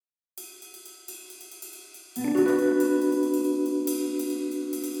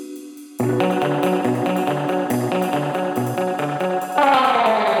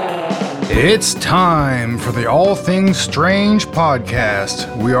It's time for the All Things Strange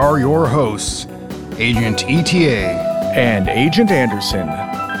podcast. We are your hosts, Agent ETA and Agent Anderson.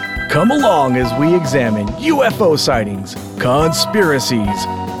 Come along as we examine UFO sightings, conspiracies,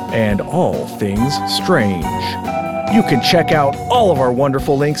 and all things strange. You can check out all of our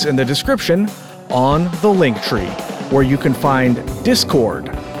wonderful links in the description on the Linktree, where you can find Discord,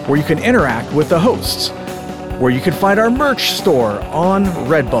 where you can interact with the hosts, where you can find our merch store on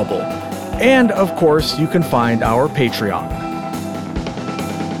Redbubble, and of course, you can find our Patreon.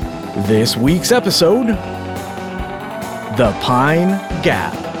 This week's episode, The Pine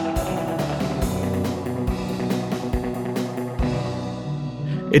Gap.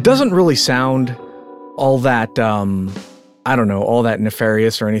 It doesn't really sound all that, all that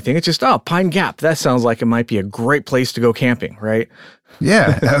nefarious or anything. It's just, Pine Gap. That sounds like it might be a great place to go camping, right?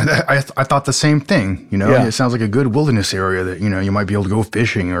 Yeah, I thought the same thing, Yeah. It sounds like a good wilderness area that, you might be able to go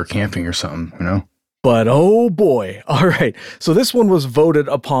fishing or camping or something. But oh boy. All right. So this one was voted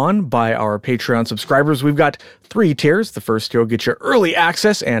upon by our Patreon subscribers. We've got 3 tiers. The first tier will get you early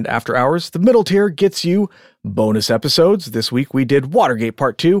access and after hours. The middle tier gets you bonus episodes. This week we did Watergate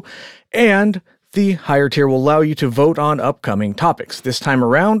Part 2. And the higher tier will allow you to vote on upcoming topics. This time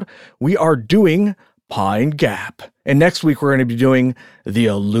around, we are doing Pine Gap. And next week, we're going to be doing the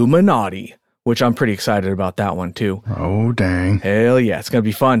Illuminati, which I'm pretty excited about that one, too. Oh, dang. Hell yeah, it's going to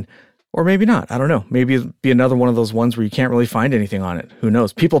be fun. Or maybe not. I don't know. Maybe it'll be another one of those ones where you can't really find anything on it. Who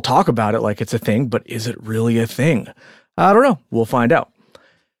knows? People talk about it like it's a thing, but is it really a thing? I don't know. We'll find out.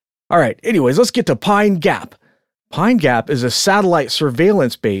 All right. Anyways, let's get to Pine Gap. Pine Gap is a satellite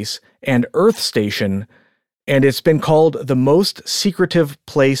surveillance base and Earth station, and it's been called the most secretive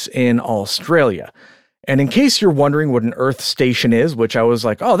place in Australia. And in case you're wondering what an Earth station is, which I was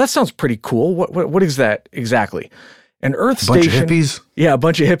like, oh, that sounds pretty cool. What is that exactly? An Earth station. Bunch of hippies? Yeah, a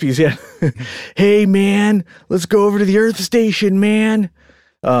bunch of hippies, yeah. Hey, man, let's go over to the Earth station, man.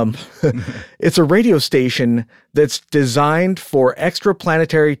 It's a radio station that's designed for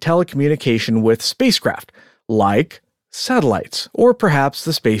extraplanetary telecommunication with spacecraft, like satellites, or perhaps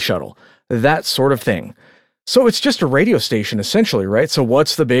the space shuttle, that sort of thing. So it's just a radio station, essentially, right? So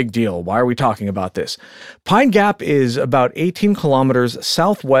what's the big deal? Why are we talking about this? Pine Gap is about 18 kilometers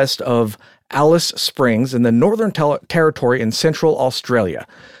southwest of Alice Springs in the Northern Territory in central Australia.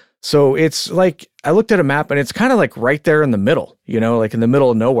 So it's like, I looked at a map and it's kind of like right there in the middle, like in the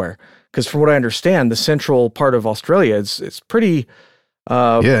middle of nowhere. Because from what I understand, the central part of Australia, it's pretty...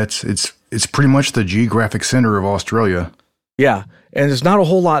 It's pretty much the geographic center of Australia. Yeah, and there's not a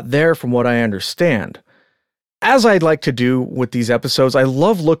whole lot there from what I understand. As I'd like to do with these episodes, I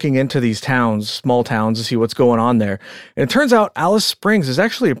love looking into these towns, small towns, to see what's going on there. And it turns out Alice Springs is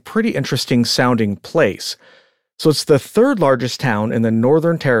actually a pretty interesting sounding place. So it's the 3rd largest town in the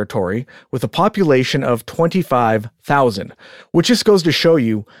Northern Territory with a population of 25,000, which just goes to show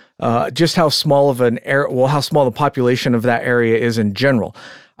you just how small of how small the population of that area is in general.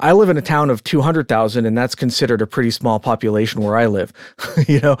 I live in a town of 200,000, and that's considered a pretty small population where I live,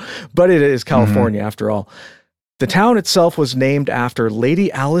 but it is California after all. The town itself was named after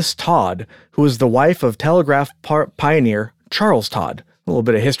Lady Alice Todd, who was the wife of telegraph pioneer Charles Todd. A little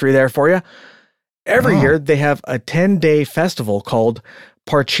bit of history there for you. Every year, they have a 10-day festival called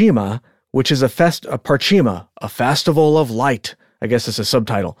Parchima, which is a festival of light. I guess it's a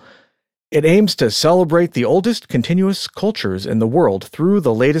subtitle. It aims to celebrate the oldest continuous cultures in the world through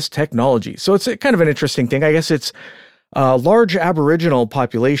the latest technology. So it's kind of an interesting thing. I guess it's a large Aboriginal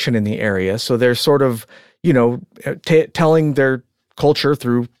population in the area, so they're sort of telling their culture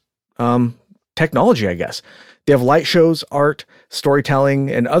through technology, I guess. They have light shows, art, storytelling,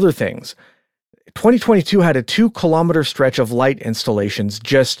 and other things. 2022 had a 2-kilometer stretch of light installations,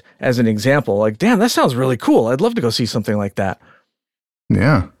 just as an example. Like, damn, that sounds really cool. I'd love to go see something like that.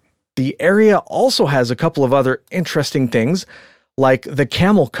 Yeah. The area also has a couple of other interesting things, like the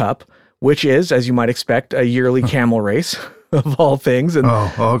Camel Cup, which is, as you might expect, a yearly camel race of all things. And,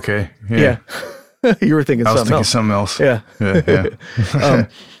 okay. Yeah. You were thinking something else. Yeah.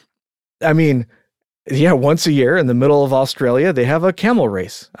 Once a year in the middle of Australia, they have a camel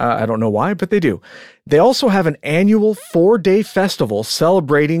race. I don't know why, but they do. They also have an annual 4-day festival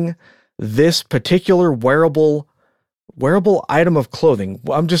celebrating this particular wearable item of clothing.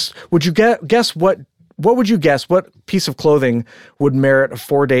 Would you guess what would you guess what piece of clothing would merit a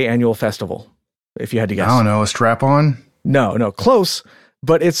 4-day annual festival? If you had to guess. I don't know, a strap-on? No, close.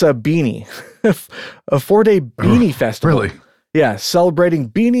 But it's a beanie, a 4-day beanie festival. Really? Yeah, celebrating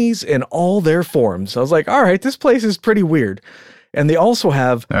beanies in all their forms. I was like, all right, this place is pretty weird. And they also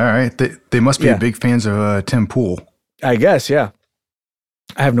have... All right, they must be big fans of Tim Pool. I guess, yeah.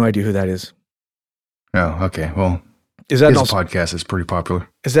 I have no idea who that is. Oh, okay. Well, Is that his an podcast is pretty popular.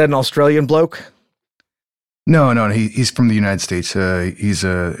 Is that an Australian bloke? No, he's from the United States. His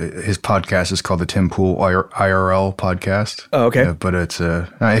podcast is called the Tim Pool IRL podcast. Oh, okay. But it's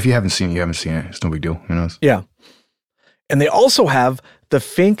if you haven't seen it, you haven't seen it. It's no big deal. Yeah. And they also have the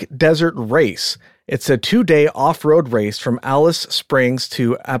Fink Desert Race. It's a 2-day off-road race from Alice Springs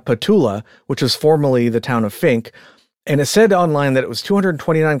to Apatula, which was formerly the town of Fink. And it said online that it was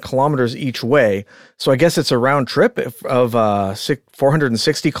 229 kilometers each way. So I guess it's a round trip of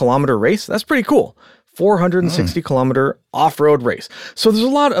 460 kilometer race. That's pretty cool. 460 kilometer off-road race. So there's a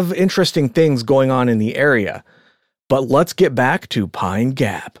lot of interesting things going on in the area. But let's get back to Pine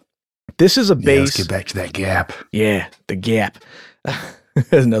Gap. This is a base. Let's get back to that gap. Yeah, the gap.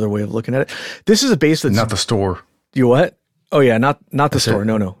 That's another way of looking at it. This is a base that's not the store. You what? Oh yeah, not the store.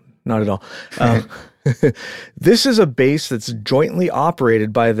 No, not at all. This is a base that's jointly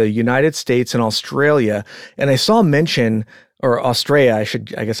operated by the United States and Australia. And I saw mention, or Australia,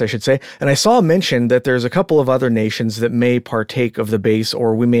 I guess I should say, and I saw mention that there's a couple of other nations that may partake of the base,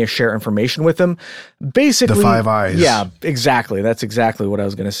 or we may share information with them. Basically, the Five Eyes. Yeah, exactly. That's exactly what I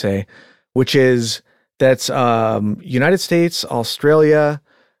was going to say, which is that's United States, Australia,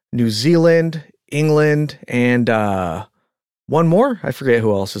 New Zealand, England, and one more. I forget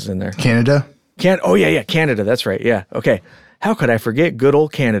who else is in there. Canada. Oh yeah, Canada. That's right. Yeah. Okay. How could I forget good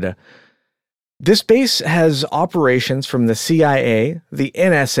old Canada? This base has operations from the CIA, the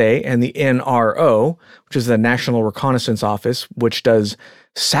NSA, and the NRO, which is the National Reconnaissance Office, which does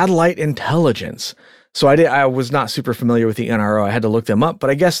satellite intelligence. So I was not super familiar with the NRO. I had to look them up, but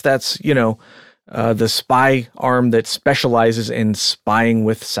I guess that's, the spy arm that specializes in spying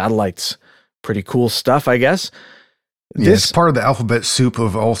with satellites. Pretty cool stuff, I guess. It's part of the alphabet soup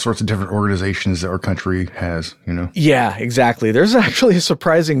of all sorts of different organizations that our country has, Yeah, exactly. There's actually a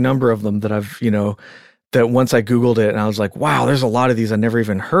surprising number of them that I've, that once I Googled it and I was like, wow, there's a lot of these I never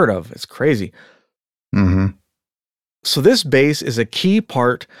even heard of. It's crazy. Mm-hmm. So this base is a key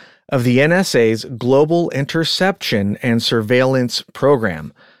part of the NSA's Global Interception and Surveillance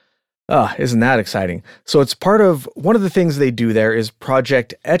Program. Isn't that exciting? So it's part of, one of the things they do there is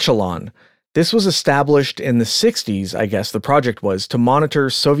Project Echelon. This was established in the 60s, I guess the project was, to monitor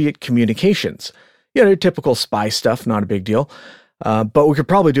Soviet communications. Typical spy stuff, not a big deal. But we could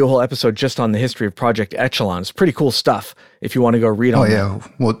probably do a whole episode just on the history of Project Echelon. It's pretty cool stuff if you want to go read on it. Oh, yeah.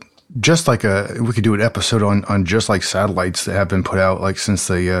 Well, just like we could do an episode on just like satellites that have been put out like since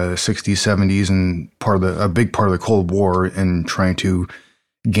the 60s, 70s, and a big part of the Cold War, and trying to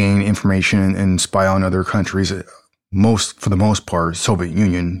gain information and spy on other countries. For the most part, Soviet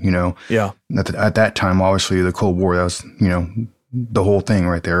Union, Yeah. At that time, obviously, the Cold War, that was, the whole thing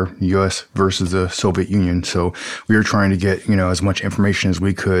right there, U.S. versus the Soviet Union. So we were trying to get, as much information as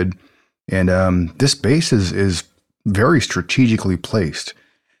we could. And this base is very strategically placed.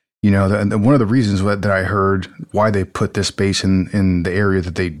 One of the reasons that I heard why they put this base in the area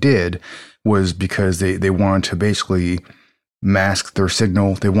that they did was because they wanted to basically mask their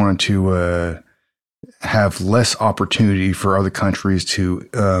signal. They wanted to have less opportunity for other countries to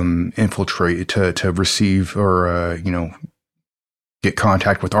infiltrate, to receive or get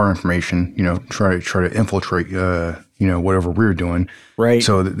contact with our information. Try to infiltrate whatever we're doing. Right.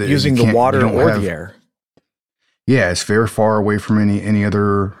 So using the water or the air. Yeah, it's very far away from any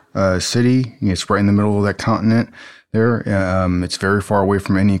other city. It's right in the middle of that continent. There, it's very far away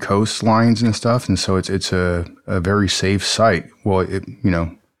from any coastlines and stuff, and so it's a very safe site. Well,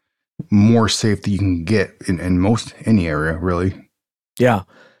 more safe than you can get in any area, really. Yeah.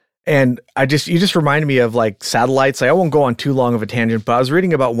 And you just reminded me of like satellites. I won't go on too long of a tangent, but I was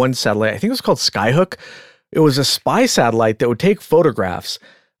reading about one satellite. I think it was called Skyhook. It was a spy satellite that would take photographs,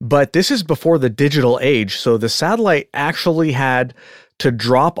 but this is before the digital age. So the satellite actually had to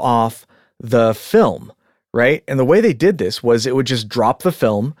drop off the film, right? And the way they did this was it would just drop the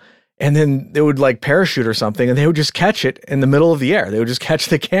film, and then they would like parachute or something, and they would just catch it in the middle of the air. They would just catch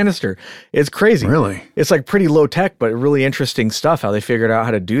the canister. It's crazy. Really? It's like pretty low tech, but really interesting stuff how they figured out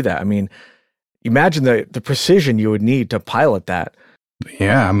how to do that. I mean, imagine the precision you would need to pilot that.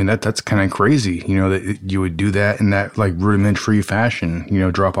 Yeah, I mean, that's kind of crazy, that you would do that in that like rudimentary fashion,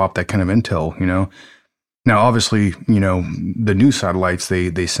 drop off that kind of intel, Now, obviously, the new satellites,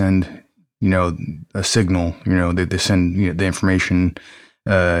 they send, a signal, they send the information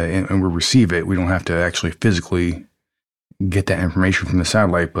and we receive it. We don't have to actually physically get that information from the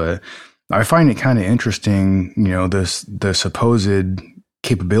satellite. But I find it kind of interesting, the supposed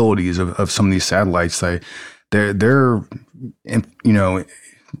capabilities of some of these satellites. They're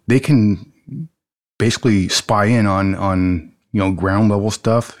they can basically spy in on ground level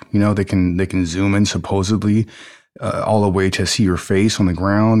stuff. They can zoom in supposedly all the way to see your face on the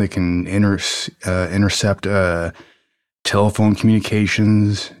ground. They can intercept telephone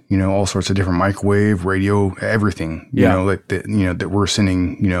communications, all sorts of different microwave, radio, everything, that we're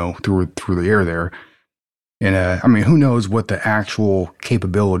sending, through the air there. And who knows what the actual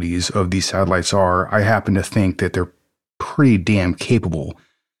capabilities of these satellites are? I happen to think that they're pretty damn capable.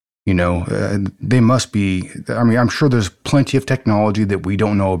 They must be. I'm sure there's plenty of technology that we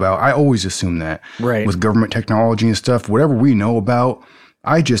don't know about. I always assume that, right, with government technology and stuff, whatever we know about,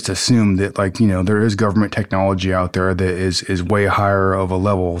 I just assume that, there is government technology out there that is way higher of a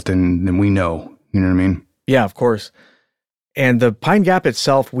level than we know. You know what I mean? Yeah, of course. And the Pine Gap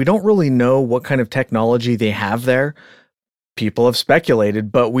itself, we don't really know what kind of technology they have there. People have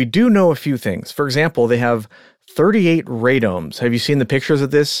speculated, but we do know a few things. For example, they have 38 radomes. Have you seen the pictures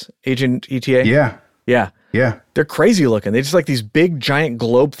of this, Agent ETA? Yeah. Yeah. They're crazy looking. They just like these big, giant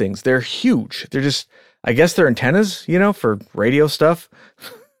globe things. They're huge. They're just, I guess they're antennas, for radio stuff.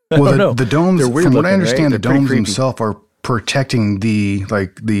 Well, the domes, from what I understand, right? the domes themselves are protecting the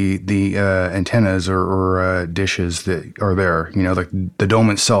antennas or dishes that are there. The dome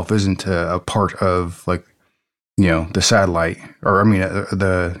itself isn't a part of the satellite, or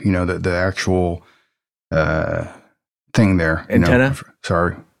the actual thing there. Antenna?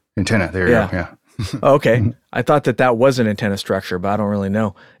 Antenna. There you go. Yeah. Okay. I thought that was an antenna structure, but I don't really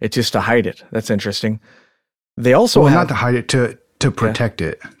know. It's just to hide it. That's interesting. They also not to hide it, to protect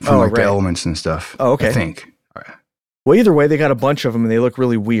it from the elements and stuff. Oh, okay. I think. Well, either way, they got a bunch of them and they look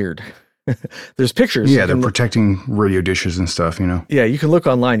really weird. There's pictures. Yeah, they're protecting radio dishes and stuff, Yeah, you can look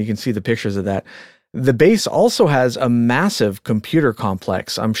online. You can see the pictures of that. The base also has a massive computer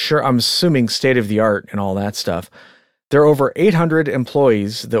complex. I'm assuming state of the art and all that stuff. There are over 800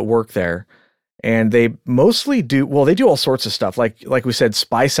 employees that work there, and they mostly do all sorts of stuff. Like we said,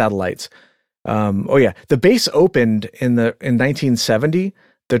 spy satellites. The base opened in 1970.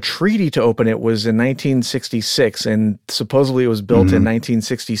 The treaty to open it was in 1966, and supposedly it was built in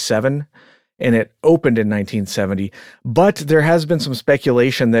 1967, and it opened in 1970. But there has been some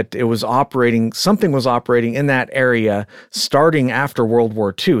speculation that something was operating in that area starting after World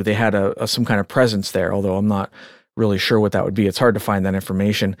War II. They had some kind of presence there, although I'm not really sure what that would be. It's hard to find that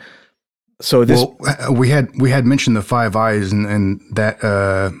information. So we had mentioned the Five Eyes and that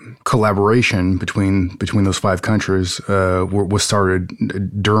collaboration between those five countries was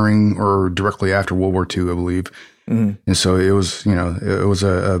started during or directly after World War II, I believe. Mm-hmm. And so it was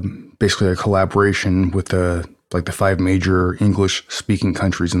basically a collaboration with the five major English speaking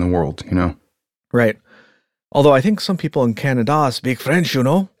countries in the world. Right. Although I think some people in Canada speak French.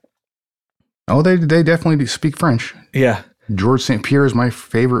 Oh, they definitely do speak French. Yeah. George St. Pierre is my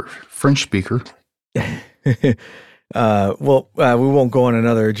favorite French speaker. We won't go on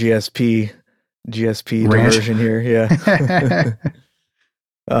another GSP diversion here. Yeah.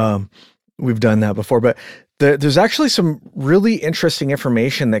 We've done that before, but there's actually some really interesting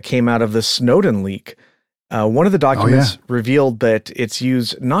information that came out of the Snowden leak. One of the documents revealed that it's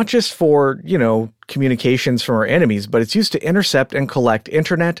used not just for, communications from our enemies, but it's used to intercept and collect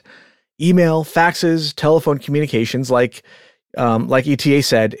internet, email, faxes, telephone communications, like ETA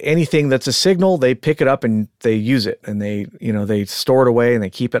said, anything that's a signal, they pick it up and they use it, and they store it away and they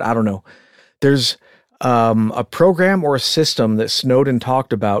keep it. I don't know. There's a program or a system that Snowden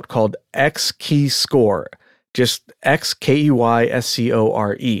talked about called XKeyscore, just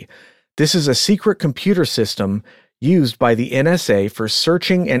XKEYSCORE. This is a secret computer system used by the NSA for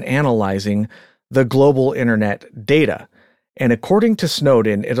searching and analyzing the global internet data. And according to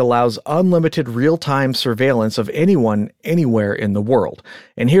Snowden, it allows unlimited real-time surveillance of anyone, anywhere in the world.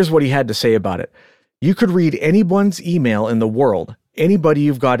 And here's what he had to say about it. You could read anyone's email in the world, anybody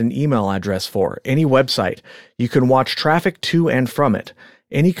you've got an email address for, any website. You can watch traffic to and from it.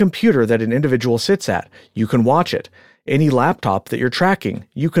 Any computer that an individual sits at, you can watch it. Any laptop that you're tracking,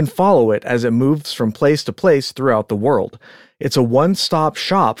 you can follow it as it moves from place to place throughout the world. It's a one-stop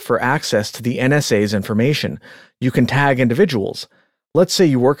shop for access to the NSA's information. You can tag individuals. Let's say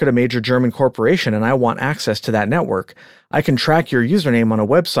you work at a major German corporation and I want access to that network. I can track your username on a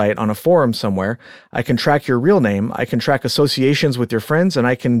website, on a forum somewhere. I can track your real name. I can track associations with your friends, and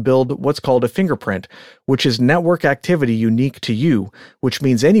I can build what's called a fingerprint, which is network activity unique to you, which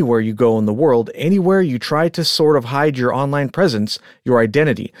means anywhere you go in the world, anywhere you try to sort of hide your online presence, your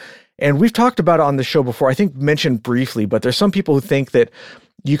identity. And we've talked about it on the show before, I think mentioned briefly, but there's some people who think that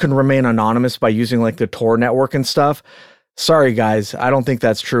you can remain anonymous by using like the Tor network and stuff. Sorry, guys, I don't think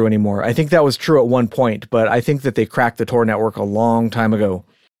that's true anymore. I think that was true at one point, but I think that they cracked the Tor network a long time ago.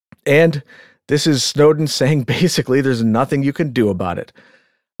 And This is Snowden saying basically there's nothing you can do about it.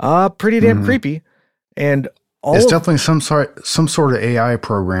 Pretty damn creepy. And it's definitely some sort of AI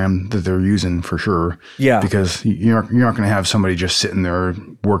program that they're using for sure. Yeah. Because you're not going to have somebody just sitting there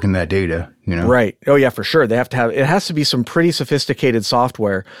working that data, you know? Right. Oh yeah, for sure. It has to be some pretty sophisticated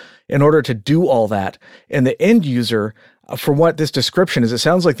software in order to do all that. And the end user, from what this description is, it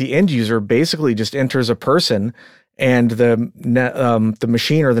sounds like the end user basically just enters a person, and the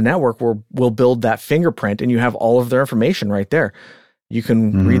machine or the network will build that fingerprint, and you have all of their information right there. You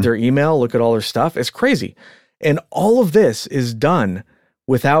can read their email, look at all their stuff. It's crazy. And all of this is done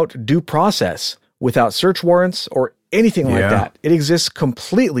without due process, without search warrants or anything like that. It exists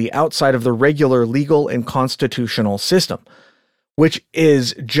completely outside of the regular legal and constitutional system, which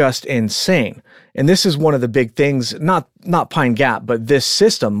is just insane. And this is one of the big things, not Pine Gap, but this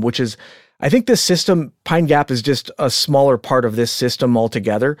system, which is, I think this system, Pine Gap is just a smaller part of this system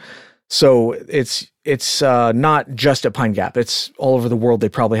altogether. So it's not just at Pine Gap. It's all over the world. They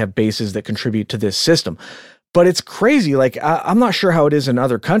probably have bases that contribute to this system. But it's crazy. Like, I'm not sure how it is in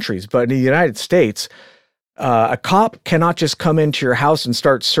other countries, but in the United States, a cop cannot just come into your house and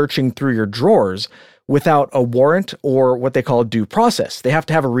start searching through your drawers without a warrant or what they call due process. They have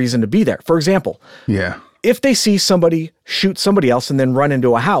to have a reason to be there. For example, if they see somebody shoot somebody else and then run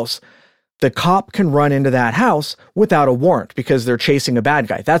into a house, the cop can run into that house without a warrant because they're chasing a bad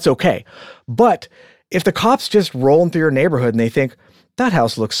guy. That's okay. But if the cop's just rolling through your neighborhood and they think, that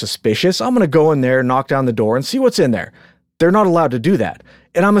house looks suspicious, I'm going to go in there, knock down the door, and see what's in there. They're not allowed to do that.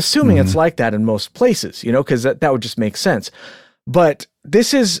 And I'm assuming it's like that in most places, because that would just make sense. But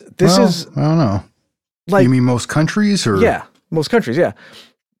this is I don't know. Like, you mean most countries? Or yeah, most countries. Yeah.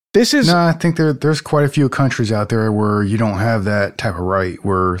 This is no. I think there's quite a few countries out there where you don't have that type of right,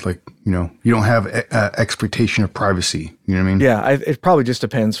 where you don't have expectation of privacy. You know what I mean? Yeah, it probably just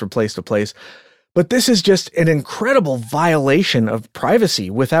depends from place to place. But this is just an incredible violation of privacy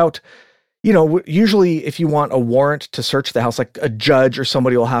without, usually if you want a warrant to search the house, like a judge or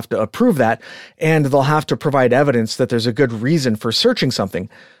somebody will have to approve that, and they'll have to provide evidence that there's a good reason for searching something.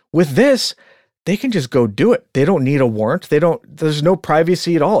 With this, they can just go do it. They don't need a warrant. There's no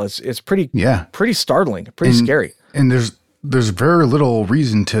privacy at all. It's pretty startling, pretty scary. And there's very little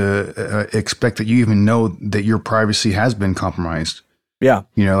reason to expect that you even know that your privacy has been compromised. Yeah.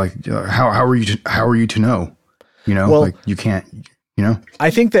 How are you to know? You can't, I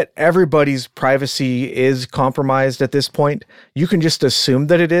think that everybody's privacy is compromised at this point. You can just assume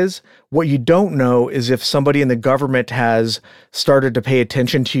that it is. What you don't know is if somebody in the government has started to pay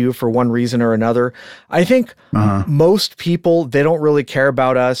attention to you for one reason or another. I think most people, they don't really care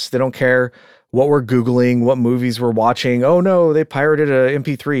about us. They don't care what we're Googling, what movies we're watching. Oh no, they pirated a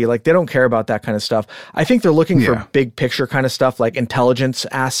MP3. Like, they don't care about that kind of stuff. I think they're looking for big picture kind of stuff, like intelligence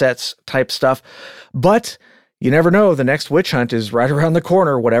assets type stuff. But you never know. The next witch hunt is right around the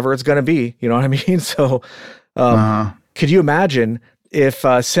corner, whatever it's going to be. You know what I mean? So could you imagine if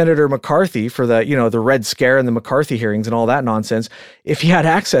Senator McCarthy, for the Red Scare and the McCarthy hearings and all that nonsense, if he had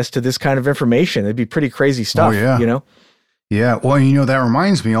access to this kind of information? It'd be pretty crazy stuff, Yeah, well, that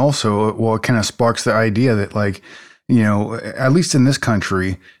reminds me also, it kind of sparks the idea that, at least in this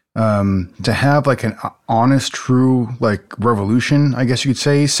country, to have like an honest, true, revolution, I guess you could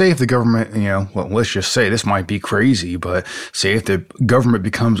say if the government, let's just say this might be crazy, but say if the government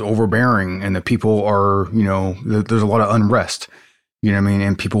becomes overbearing and the people are, there's a lot of unrest,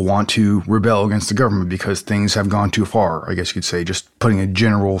 and people want to rebel against the government because things have gone too far, I guess you could say, just putting a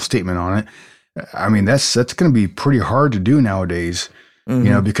general statement on it. I mean, that's going to be pretty hard to do nowadays,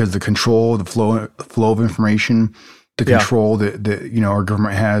 because the control, the flow of information, the control that our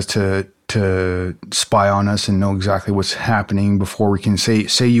government has to spy on us and know exactly what's happening before we can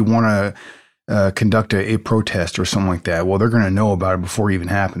say you want to conduct a protest or something like that. Well, they're going to know about it before it even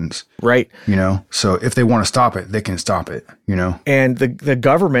happens. Right. So if they want to stop it, they can stop it, And the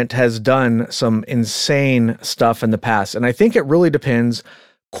government has done some insane stuff in the past. And I think it really depends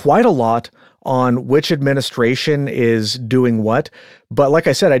quite a lot on which administration is doing what. But like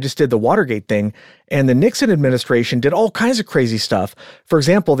I said, I just did the Watergate thing, and the Nixon administration did all kinds of crazy stuff. For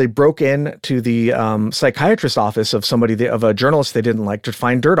example, they broke into the psychiatrist office of of a journalist they didn't like to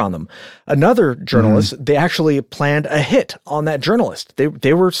find dirt on them. Another journalist, they actually planned a hit on that journalist.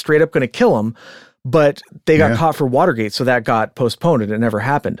 They were straight up going to kill him, but they got caught for Watergate, so that got postponed and it never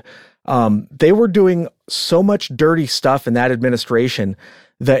happened. They were doing so much dirty stuff in that administration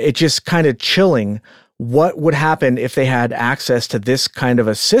that it just kind of chilling what would happen if they had access to this kind of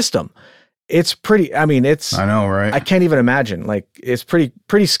a system. it's pretty, I mean, I know, right? I can't even imagine. Like, it's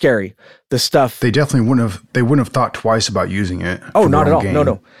pretty scary. The stuff. They definitely wouldn't have thought twice about using it. Oh, not at all.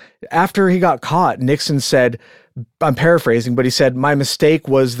 No. After he got caught, Nixon said, I'm paraphrasing, but he said, my mistake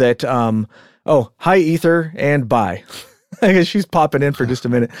was that, hi, Ether, and bye. I guess she's popping in for just a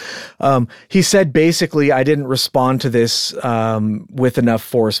minute. He said, basically, I didn't respond to this with enough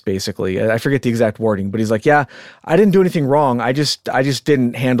force, basically. I forget the exact wording, but he's like, yeah, I didn't do anything wrong. I just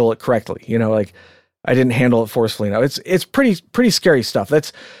didn't handle it correctly. You know, like, I didn't handle it forcefully. Now, it's pretty scary stuff.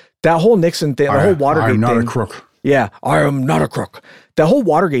 That whole Nixon thing, the whole Watergate thing. I'm not a crook. Yeah, I am not a crook. The whole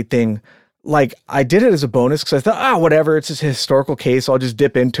Watergate thing, like, I did it as a bonus because I thought, whatever, it's a historical case. I'll just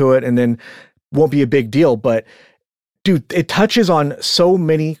dip into it and then won't be a big deal. But dude, it touches on so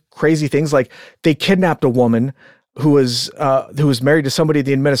many crazy things. Like, they kidnapped a woman who was married to somebody in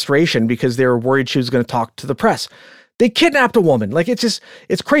the administration because they were worried she was going to talk to the press. They kidnapped a woman. Like, it's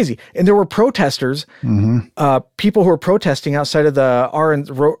crazy. And there were protesters, people who were protesting outside of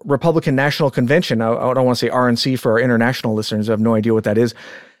the Republican National Convention. I don't want to say RNC for our international listeners. I have no idea what that is.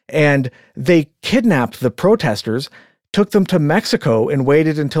 And they kidnapped the protesters, took them to Mexico, and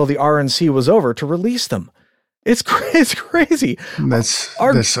waited until the RNC was over to release them. It's crazy.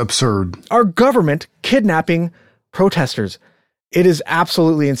 That's absurd. Our government kidnapping protesters. It is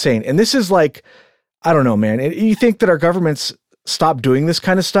absolutely insane. And this is like, I don't know, man. You think that our government's stopped doing this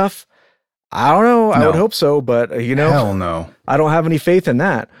kind of stuff? I don't know. I would hope so, but hell no. I don't have any faith in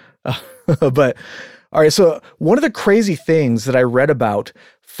that. But all right. So one of the crazy things that I read about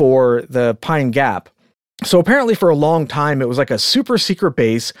for the Pine Gap. So apparently for a long time, it was like a super secret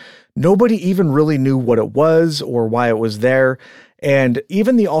base. Nobody even really knew what it was or why it was there. And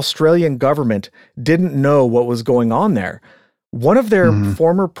even the Australian government didn't know what was going on there. One of their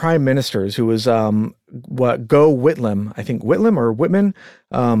former prime ministers, who was Go Whitlam, I think Whitlam or Whitman,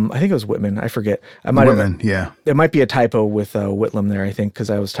 I think it was Whitman, I forget. Yeah. It might be a typo with Whitlam there, I think, because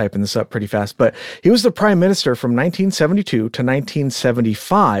I was typing this up pretty fast. But he was the prime minister from 1972 to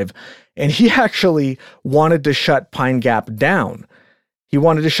 1975, and he actually wanted to shut Pine Gap down. He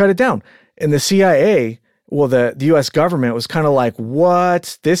wanted to shut it down. And the CIA, well, the U.S. government was kind of like,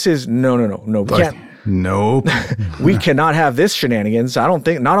 what? This is, no. We can't. Nope. We cannot have this shenanigans. I don't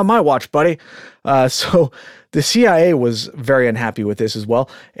think, not on my watch, buddy. So the CIA was very unhappy with this as well.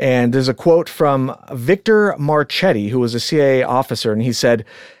 And there's a quote from Victor Marchetti, who was a CIA officer, and he said,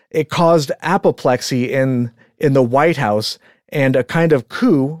 it caused apoplexy in the White House, and a kind of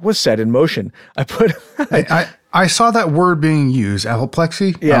coup was set in motion. I saw that word being used,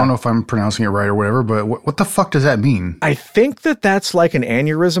 apoplexy. Yeah. I don't know if I'm pronouncing it right or whatever, but what the fuck does that mean? I think that's like an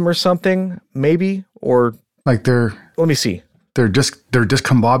aneurysm or something, maybe, or like let me see. They're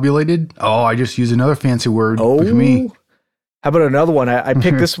discombobulated. Oh, I just used another fancy word. Oh, with me. How about another one? I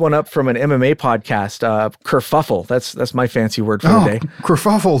picked this one up from an MMA podcast, kerfuffle. That's my fancy word for the day.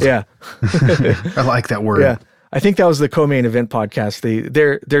 Kerfuffle. Yeah. I like that word. Yeah. I think that was the Co-Main Event podcast.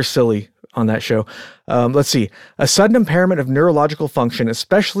 They're silly on that show. Let's see. A sudden impairment of neurological function,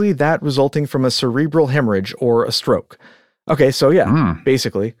 especially that resulting from a cerebral hemorrhage or a stroke. Okay, so yeah,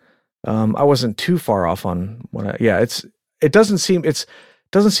 basically, I wasn't too far off on what. It doesn't seem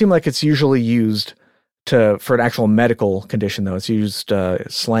like it's usually used for an actual medical condition though. It's used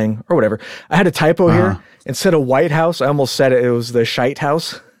slang or whatever. I had a typo here. Instead of White House, I almost said it was the Shite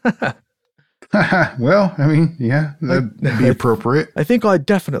House. Well, I mean, yeah, that'd be appropriate. I think I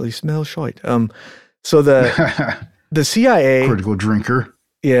definitely smell shite. So the CIA, critical drinker.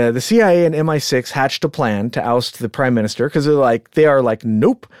 Yeah, the CIA and MI6 hatched a plan to oust the prime minister because they are like,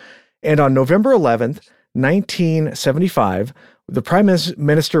 nope. And on November 11th, 1975, the prime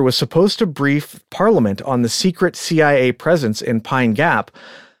minister was supposed to brief Parliament on the secret CIA presence in Pine Gap.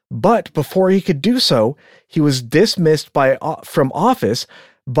 But before he could do so, he was dismissed from office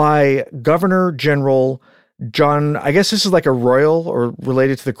by Governor General John, I guess this is like a royal or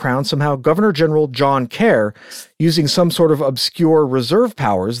related to the crown somehow, Governor General John Kerr, using some sort of obscure reserve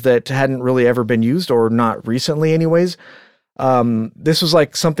powers that hadn't really ever been used, or not recently anyways. This was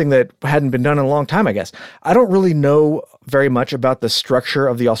like something that hadn't been done in a long time, I guess. I don't really know very much about the structure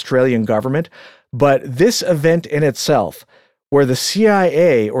of the Australian government, but this event in itself, where the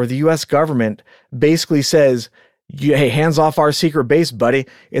CIA or the US government basically says, hey, hands off our secret base, buddy.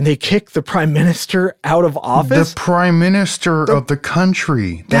 And they kick the prime minister out of office. The prime minister of the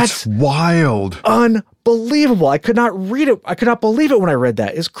country. That's wild. Unbelievable. I could not read it. I could not believe it when I read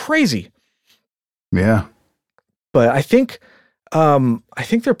that. It's crazy. Yeah. But I think they're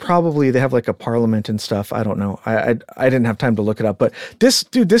they have like a parliament and stuff. I don't know. I didn't have time to look it up, but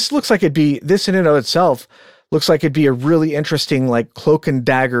this looks like this in and of itself looks like it'd be a really interesting, like, cloak and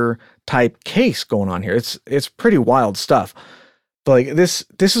dagger type case going on here. It's pretty wild stuff. But like this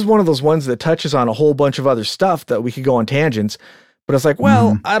is one of those ones that touches on a whole bunch of other stuff that we could go on tangents. But it's like,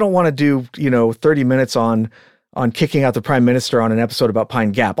 well, I don't want to do, 30 minutes on kicking out the prime minister on an episode about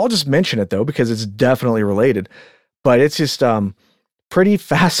Pine Gap. I'll just mention it though, because it's definitely related. But it's just pretty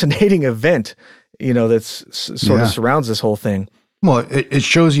fascinating event, that's sort of surrounds this whole thing. Well, it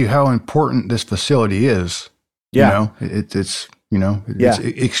shows you how important this facility is. Yeah. It's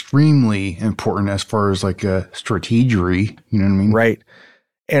extremely important as far as like a strategery, you know what I mean? Right.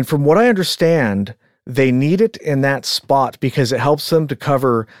 And from what I understand, they need it in that spot because it helps them to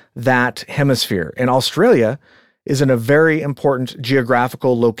cover that hemisphere. And Australia is in a very important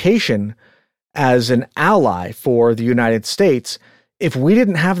geographical location as an ally for the United States. If we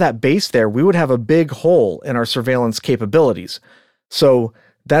didn't have that base there, we would have a big hole in our surveillance capabilities. So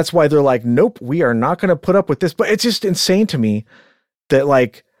that's why they're like, nope, we are not going to put up with this. But it's just insane to me that,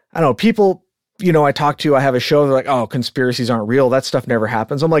 like, I don't know, people, I talk to, I have a show, they're like, oh, conspiracies aren't real. That stuff never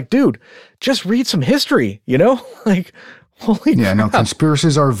happens. I'm like, dude, just read some history, like, holy crap. No,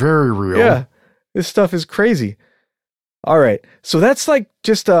 conspiracies are very real. Yeah, this stuff is crazy. All right. So that's like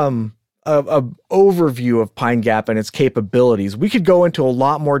just a overview of Pine Gap and its capabilities. We could go into a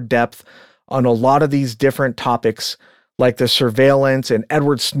lot more depth on a lot of these different topics, like the surveillance and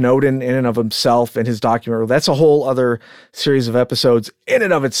Edward Snowden in and of himself and his document. That's a whole other series of episodes in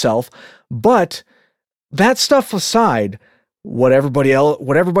and of itself. But that stuff aside, what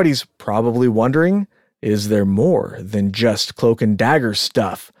everybody's probably wondering, is there more than just cloak and dagger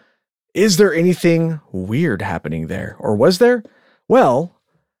stuff? Is there anything weird happening there? Or was there? Well,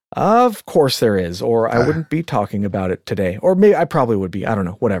 of course there is, or I wouldn't be talking about it today. Or maybe I probably would be. I don't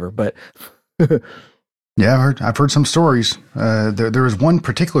know, whatever. But yeah, I've heard some stories. There was one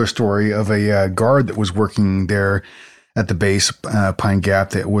particular story of a guard that was working there at the base, Pine Gap,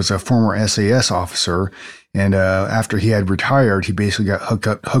 that was a former SAS officer. And after he had retired, he basically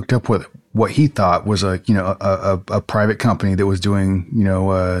got hooked up with what he thought was a private company that was doing,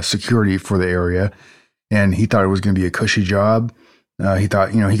 security for the area. And he thought it was going to be a cushy job. He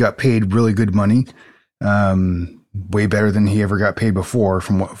thought, he got paid really good money, way better than he ever got paid before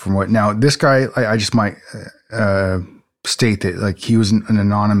from what now this guy, I just might state that like he was an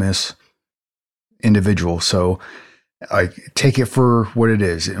anonymous individual. So like take it for what it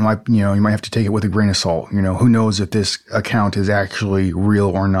is. It might, you might have to take it with a grain of salt. Who knows if this account is actually real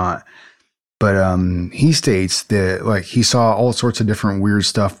or not. But he states that like he saw all sorts of different weird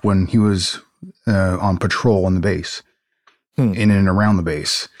stuff when he was on patrol on the base, in and around the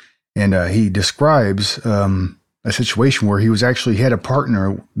base. And he describes a situation where he had a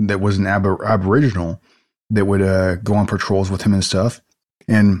partner that was an Aboriginal that would go on patrols with him and stuff.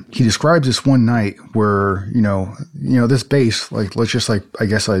 And he describes this one night where, this base, like, let's just like, I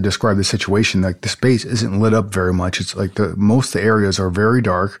guess I describe the situation, like this base isn't lit up very much. It's like most of the areas are very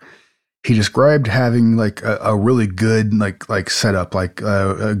dark. He described having like a really good, like setup, like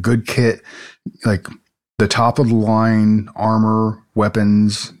a good kit, like the top of the line armor,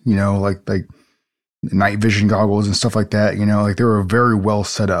 weapons, like night vision goggles and stuff like that. Like they were very well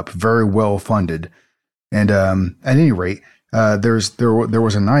set up, very well funded. And at any rate, there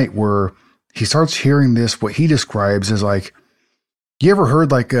was a night where he starts hearing this, what he describes as like, you ever heard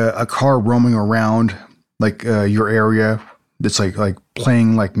like a car roaming around like your area that's like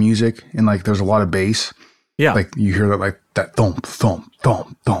playing like music and like there's a lot of bass? Yeah. Like you hear that like that thump, thump,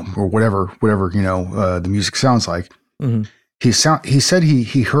 thump, thump, or whatever, the music sounds like. Mm-hmm. He said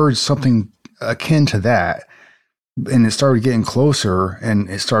he heard something akin to that, and it started getting closer and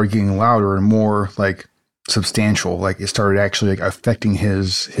it started getting louder and more like substantial. Like it started actually like affecting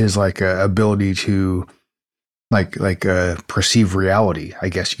his like ability to like perceive reality, I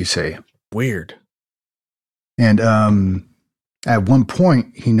guess you could say. Weird. And at one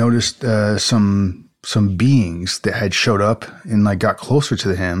point he noticed some beings that had showed up and like got closer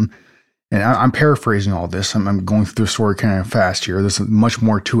to him. And I'm paraphrasing all this. I'm going through the story kind of fast here. There's much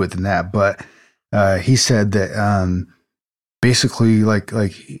more to it than that. But he said that basically like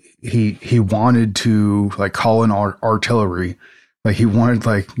he wanted to like call in artillery. Like he wanted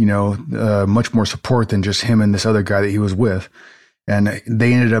like, much more support than just him and this other guy that he was with. And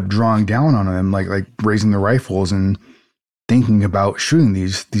they ended up drawing down on him, like raising the rifles and thinking about shooting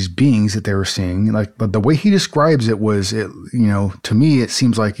these beings that they were seeing. Like, but the way he describes it was, to me, it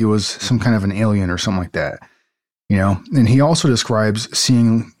seems like it was some kind of an alien or something like that, And he also describes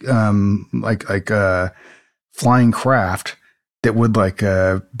seeing like flying craft that would like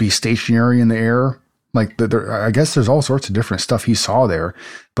be stationary in the air, Like I guess there's all sorts of different stuff he saw there,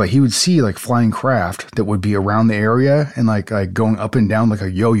 but he would see like flying craft that would be around the area and like going up and down like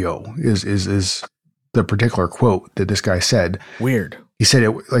a yo-yo is the particular quote that this guy said. Weird. He said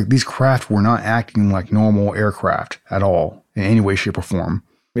like these craft were not acting like normal aircraft at all in any way, shape, or form.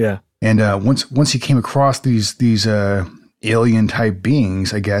 Yeah. And once he came across these alien type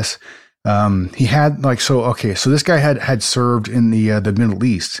beings, I guess he had like so this guy had served in the Middle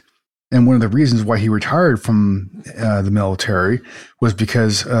East. And one of the reasons why he retired from the military was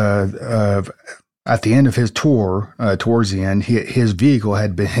because at the end of his tour, towards the end, his vehicle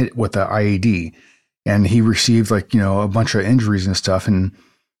had been hit with an IED, and he received like a bunch of injuries and stuff. And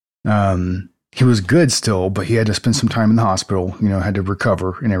he was good still, but he had to spend some time in the hospital. Had to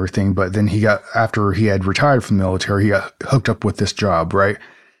recover and everything. But then after he had retired from the military, he got hooked up with this job, right?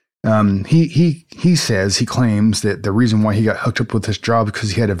 He claims that the reason why he got hooked up with this job is because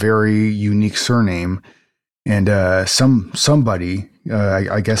he had a very unique surname, and somebody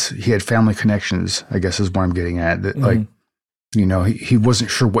I guess he had family connections, I guess is what I'm getting at, that like he wasn't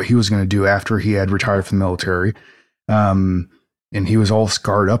sure what he was going to do after he had retired from the military, and he was all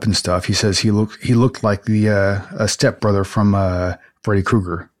scarred up and stuff. He says he looked like a stepbrother from Freddy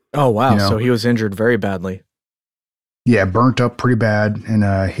Krueger. Oh wow. So he was injured very badly. Yeah, burnt up pretty bad,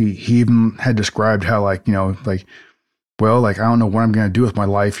 and he even had described how I don't know what I'm going to do with my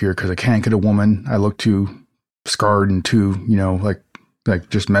life here because I can't get a woman. I look too scarred and too like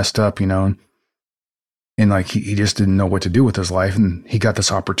just messed up, and like he just didn't know what to do with his life, and he got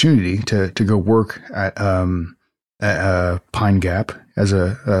this opportunity to go work at Pine Gap as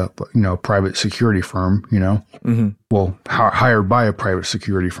a private security firm, well, hired by a private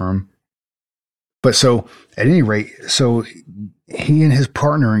security firm. But so at any rate, so he and his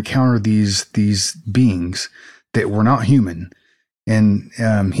partner encountered these beings that were not human. And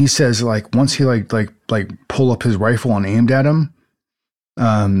he says like once he like pulled up his rifle and aimed at him,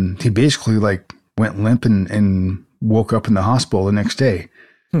 he basically like went limp and woke up in the hospital the next day,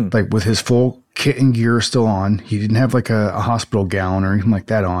 like with his full kit and gear still on. He didn't have like a hospital gown or anything like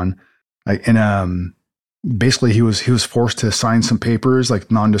that on. Basically he was forced to sign some papers,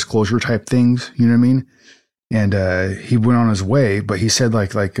 like non-disclosure type things, you know what I mean? And he went on his way, but he said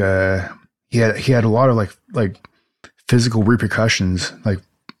like he had a lot of like physical repercussions like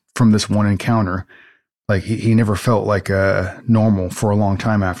from this one encounter. Like he never felt like normal for a long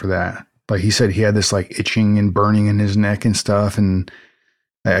time after that. Like he said he had this like itching and burning in his neck and stuff, and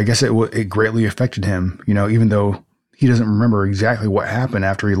I guess it greatly affected him, even though he doesn't remember exactly what happened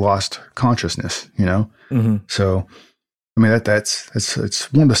after he lost consciousness, Mm-hmm. So, I mean,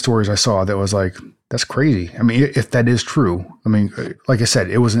 it's one of the stories I saw that was like, that's crazy. I mean, if that is true, I mean, like I said,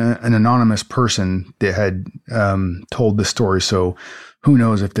 it was an anonymous person that had told this story. So who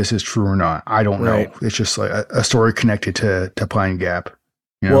knows if this is true or not? I don't know. It's just like a story connected to Pine Gap.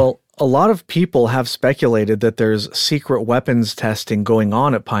 Well, a lot of people have speculated that there's secret weapons testing going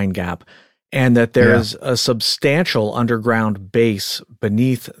on at Pine Gap, and that there's a substantial underground base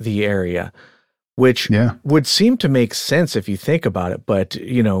beneath the area, which would seem to make sense if you think about it. But,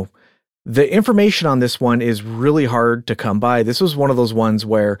 the information on this one is really hard to come by. This was one of those ones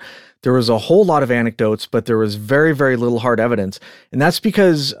where there was a whole lot of anecdotes, but there was very, very little hard evidence. And that's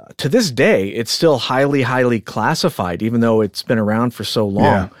because to this day, it's still highly, highly classified, even though it's been around for so long.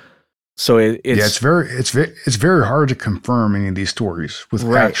 Yeah. So it's very hard to confirm any of these stories with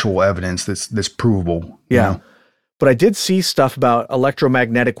actual evidence that's provable. Yeah. But I did see stuff about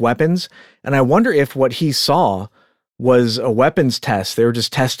electromagnetic weapons, and I wonder if what he saw was a weapons test. They were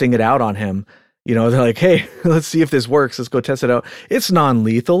just testing it out on him. They're like, hey, let's see if this works. Let's go test it out. It's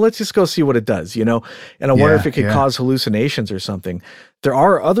non-lethal. Let's just go see what it does, And I wonder if it could cause hallucinations or something. There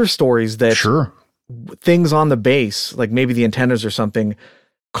are other stories that things on the base, like maybe the antennas or something,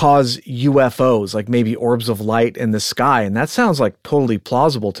 cause UFOs, like maybe orbs of light in the sky. And that sounds like totally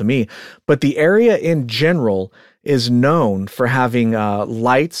plausible to me. But the area in general is known for having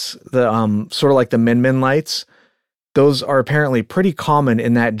lights, the sort of like the Min lights. Those are apparently pretty common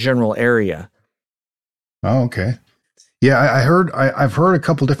in that general area. Oh, okay. Yeah, I've heard a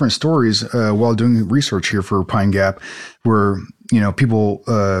couple different stories while doing research here for Pine Gap, where people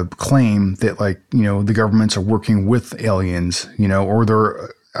claim that the governments are working with aliens, or they're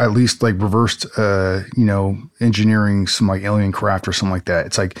at least like reversed, engineering some like alien craft or something like that.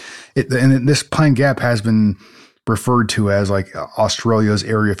 It's like and this Pine Gap has been referred to as like Australia's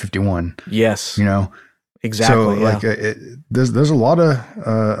Area 51. Yes. Exactly. So there's a lot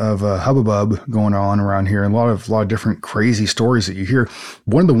of hubbub going on around here, and a lot of different crazy stories that you hear.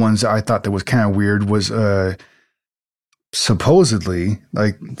 One of the ones that I thought that was kind of weird was supposedly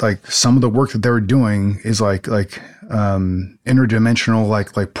like some of the work that they were doing is like interdimensional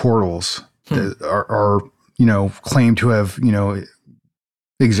like portals that are claimed to have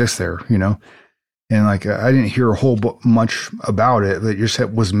exist there, and like I didn't hear a whole much about it, but just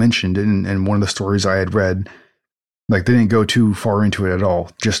was mentioned in one of the stories I had read. Like they didn't go too far into it at all,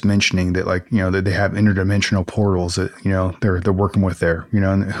 just mentioning that like that they have interdimensional portals that they're working with there,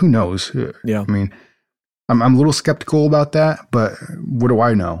 and who knows. Yeah, I mean, I'm a little skeptical about that, but what do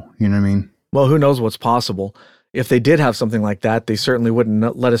I know? You know what I mean? Well, who knows what's possible. If they did have something like that, they certainly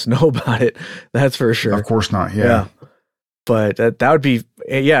wouldn't let us know about it. That's for sure. Of course not. Yeah. But that would be,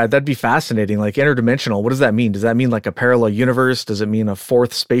 that'd be fascinating. Like interdimensional, what does that mean? Does that mean like a parallel universe? Does it mean a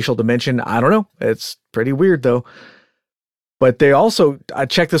fourth spatial dimension? I don't know. It's pretty weird though. But they also, I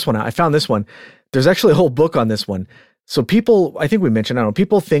checked this one out. I found this one. There's actually a whole book on this one. So people, I think we mentioned, I don't know,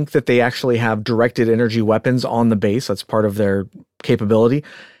 people think that they actually have directed energy weapons on the base. That's part of their capability.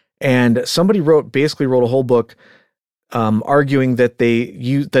 And somebody basically wrote a whole book arguing that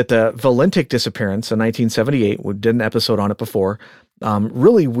that the Valentic disappearance in 1978, we did an episode on it before,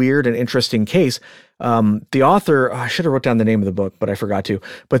 really weird and interesting case. The author, I should have wrote down the name of the book, but I forgot to.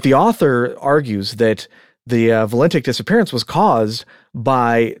 But the author argues that the Valentic disappearance was caused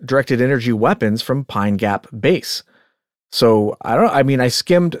by directed energy weapons from Pine Gap Base. So I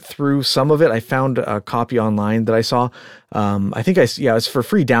skimmed through some of it. I found a copy online that I saw. I think it's for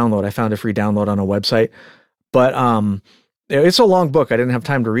free download. I found a free download on a website, but it's a long book. I didn't have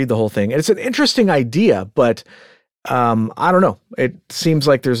time to read the whole thing. It's an interesting idea, but I don't know. It seems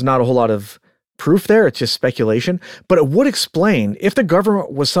like there's not a whole lot of proof there. It's just speculation, but it would explain if the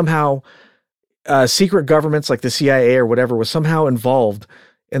government was somehow secret governments like the CIA or whatever was somehow involved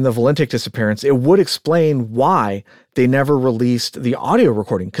in the Valentic disappearance, it would explain why they never released the audio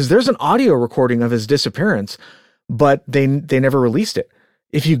recording. Because there's an audio recording of his disappearance, but they never released it.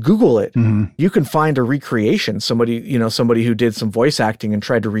 If you Google it, you can find a recreation. Somebody who did some voice acting and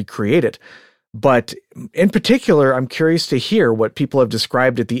tried to recreate it. But in particular, I'm curious to hear what people have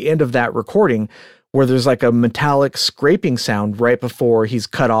described at the end of that recording, where there's like a metallic scraping sound right before he's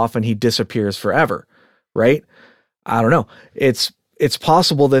cut off and he disappears forever, right? I don't know. It's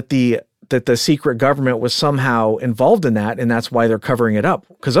possible that the secret government was somehow involved in that, and that's why they're covering it up.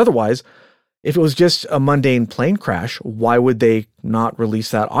 Because otherwise, if it was just a mundane plane crash, why would they not release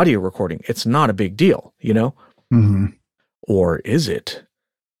that audio recording? It's not a big deal, Mm-hmm. Or is it?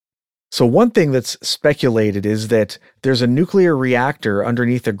 So one thing that's speculated is that there's a nuclear reactor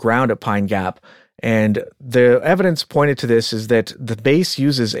underneath the ground at Pine Gap, and the evidence pointed to this is that the base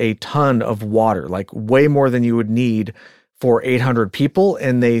uses a ton of water, like way more than you would need for 800 people,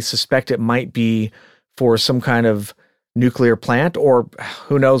 and they suspect it might be for some kind of nuclear plant, or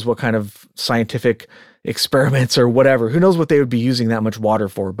who knows what kind of scientific experiments or whatever. Who knows what they would be using that much water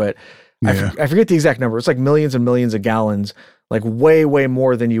for, but I forget the exact number. It's like millions and millions of gallons, like way, way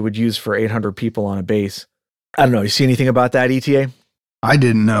more than you would use for 800 people on a base. I don't know. You see anything about that, ETA? I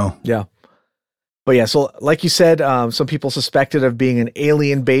didn't know. Yeah. But yeah, so like you said, some people suspected of being an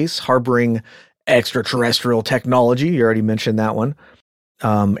alien base harboring extraterrestrial technology. You already mentioned that one.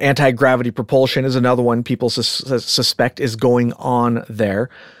 Anti-gravity propulsion is another one people suspect is going on there.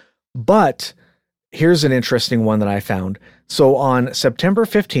 But here's an interesting one that I found. So on September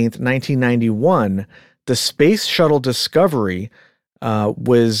 15th, 1991, the Space Shuttle Discovery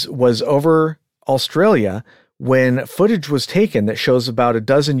was over Australia when footage was taken that shows about a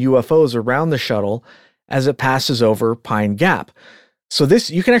dozen UFOs around the shuttle as it passes over Pine Gap. So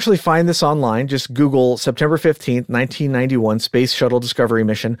you can actually find this online. Just Google September 15th, 1991 Space Shuttle Discovery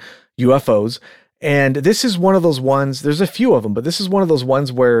Mission, UFOs. And this is one of those ones, there's a few of them, but this is one of those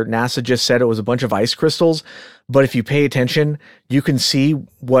ones where NASA just said it was a bunch of ice crystals. But if you pay attention, you can see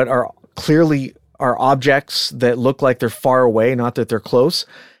what are clearly are objects that look like they're far away, not that they're close.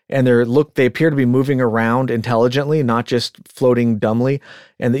 And they appear to be moving around intelligently, not just floating dumbly.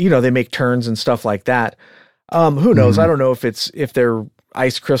 And they make turns and stuff like that. Who knows? I don't know if they're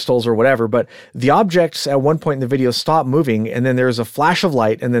ice crystals or whatever, but the objects at one point in the video stop moving, and then there's a flash of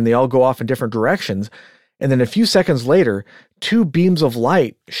light, and then they all go off in different directions. And then a few seconds later, two beams of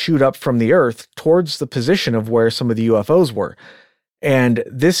light shoot up from the Earth towards the position of where some of the UFOs were. And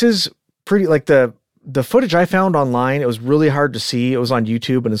this is pretty, like the footage I found online, it was really hard to see. It was on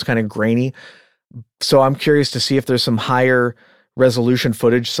YouTube and it's kind of grainy. So I'm curious to see if there's some higher resolution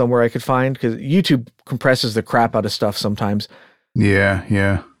footage somewhere I could find, because YouTube compresses the crap out of stuff sometimes.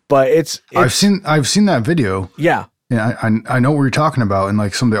 Yeah. But it's I've seen that video. Yeah. Yeah, I know what you're talking about, and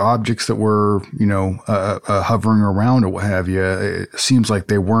like some of the objects that were, hovering around or what have you. It seems like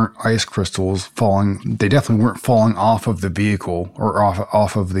they weren't ice crystals falling. They definitely weren't falling off of the vehicle or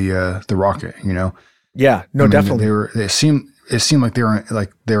off of the rocket. Yeah, no, definitely. It seemed like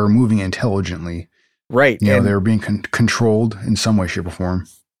they were moving intelligently. Right. They were being controlled in some way, shape, or form.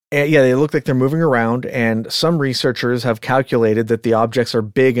 And yeah, they look like they're moving around, and some researchers have calculated that the objects are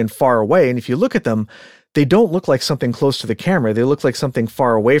big and far away. And if you look at them, they don't look like something close to the camera. They look like something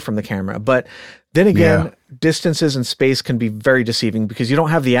far away from the camera. But then again, distances in space can be very deceiving because you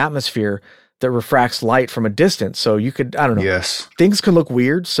don't have the atmosphere that refracts light from a distance. So you could, I don't know. Yes. Things can look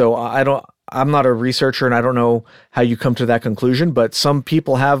weird. So I'm not a researcher and I don't know how you come to that conclusion, but some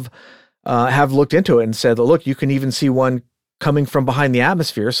people have looked into it and said, look, you can even see one coming from behind the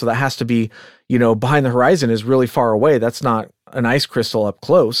atmosphere. So that has to be, behind the horizon is really far away. That's not an ice crystal up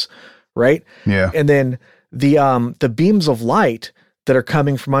close. Right. Yeah. And then the beams of light that are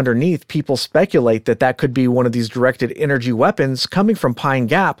coming from underneath, people speculate that could be one of these directed energy weapons coming from Pine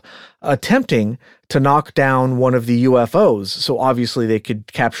Gap, attempting to knock down one of the UFOs. So obviously they could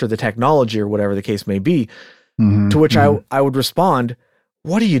capture the technology or whatever the case may be. Mm-hmm, to which I would respond,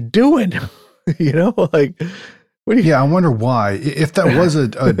 what are you doing? I wonder why. If that was a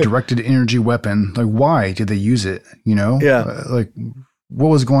directed energy weapon, like why did they use it? Yeah. What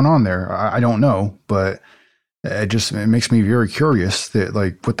was going on there? I don't know, but it makes me very curious that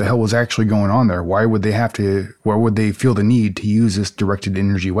like what the hell was actually going on there? Why would they feel the need to use this directed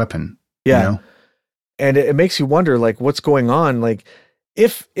energy weapon? Yeah. And it makes you wonder like what's going on. Like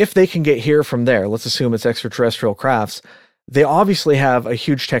if they can get here from there, let's assume it's extraterrestrial crafts, they obviously have a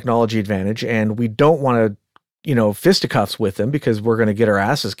huge technology advantage and we don't want to, fisticuffs with them because we're going to get our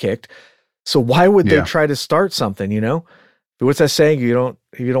asses kicked. So why would they try to start something, What's that saying?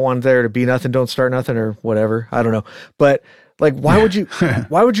 If you don't want there to be nothing, don't start nothing or whatever. I don't know. But like, why would you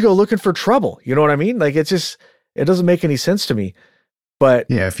go looking for trouble? You know what I mean? Like, it doesn't make any sense to me, but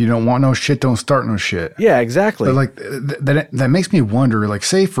yeah, if you don't want no shit, don't start no shit. Yeah, exactly. But like that makes me wonder, like,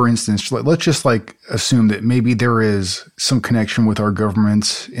 say for instance, let's just like assume that maybe there is some connection with our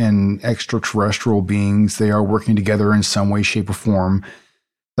governments and extraterrestrial beings. They are working together in some way, shape or form.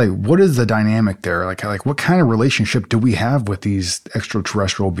 Like, what is the dynamic there? Like, what kind of relationship do we have with these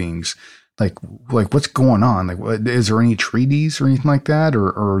extraterrestrial beings? Like what's going on? Like, is there any treaties or anything like that?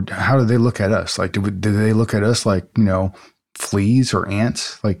 Or how do they look at us? Like, do they look at us like, fleas or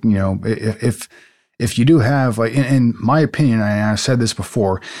ants? Like, if you do have, like, in my opinion, I've said this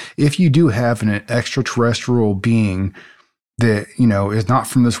before, if you do have an extraterrestrial being that, is not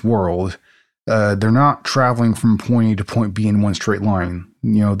from this world, they're not traveling from point A to point B in one straight line.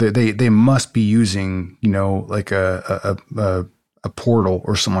 They must be using, like a portal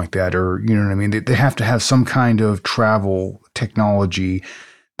or something like that, or you know what I mean. They have to have some kind of travel technology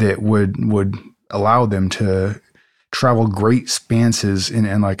that would allow them to travel great spanses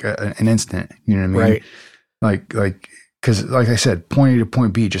in like an instant. You know what I mean? Right. Like because like I said, point A to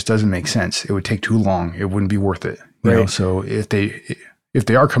point B just doesn't make sense. It would take too long. It wouldn't be worth it. You know. So if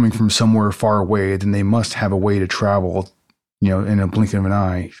they are coming from somewhere far away, then they must have a way to travel, in a blink of an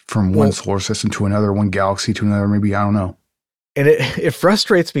eye from one solar system to another, one galaxy to another, maybe, I don't know. And it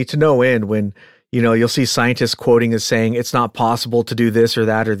frustrates me to no end when, you'll see scientists quoting as saying it's not possible to do this or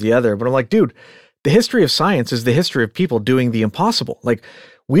that or the other. But I'm like, dude, the history of science is the history of people doing the impossible. Like,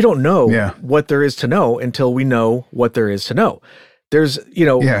 we don't know what there is to know until we know what there is to know. There's,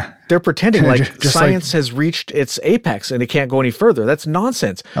 they're pretending like science has reached its apex and it can't go any further. That's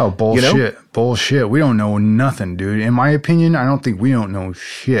nonsense. Oh, bullshit. Bullshit. We don't know nothing, dude. In my opinion, I don't think we don't know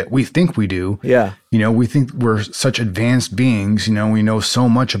shit. We think we do. Yeah. We think we're such advanced beings, we know so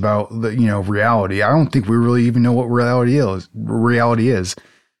much about the, reality. I don't think we really even know what reality is.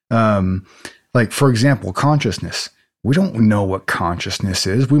 Like, for example, consciousness. We don't know what consciousness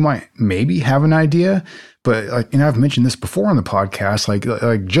is. We might maybe have an idea, but like, and I've mentioned this before on the podcast,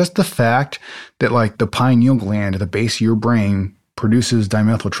 like just the fact that like the pineal gland at the base of your brain produces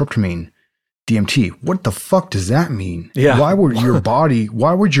dimethyltryptamine, DMT. What the fuck does that mean? Yeah. Why would your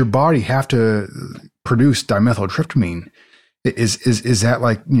body have to produce dimethyltryptamine? Is that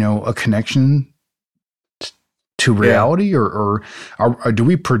like, a connection to reality, or do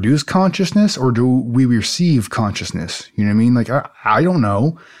we produce consciousness or do we receive consciousness? You know what I mean? Like, I don't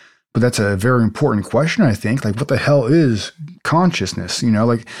know, but that's a very important question, I think. Like, what the hell is consciousness?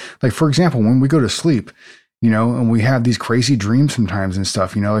 Like for example, when we go to sleep, and we have these crazy dreams sometimes and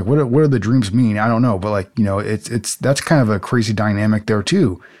stuff, like what do the dreams mean? I don't know, but like, that's kind of a crazy dynamic there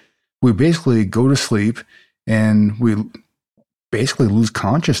too. We basically go to sleep and we basically lose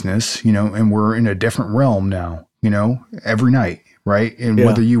consciousness, and we're in a different realm now. every night, right? And Yeah.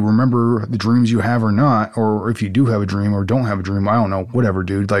 whether you remember the dreams you have or not, or if you do have a dream or don't have a dream, I don't know, whatever,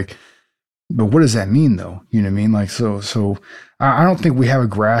 dude. Like, but what does that mean though? You know what I mean? Like, so I don't think we have a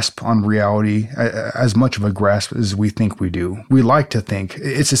grasp on reality, as much of a grasp as we think we do. We like to think.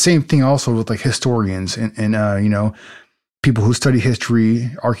 It's the same thing also with like historians and people who study history,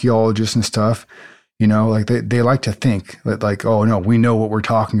 archaeologists and stuff. Like they like to think that like, oh no, we know what we're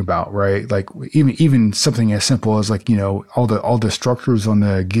talking about, right? Like even something as simple as like, all the structures on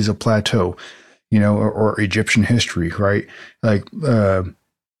the Giza Plateau, or Egyptian history, right? Like,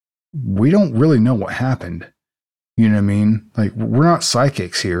 we don't really know what happened. You know what I mean? Like, we're not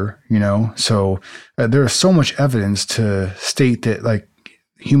psychics here, So there's so much evidence to state that like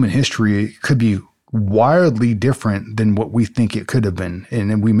human history could be wildly different than what we think it could have been. And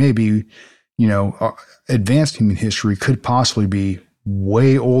then we may be, advanced human history could possibly be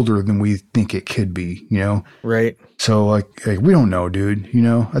way older than we think it could be, Right. So like we don't know, dude,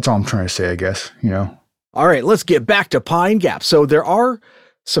 that's all I'm trying to say, I guess, All right, let's get back to Pine Gap. So there are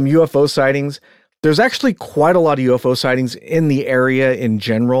some UFO sightings. There's actually quite a lot of UFO sightings in the area in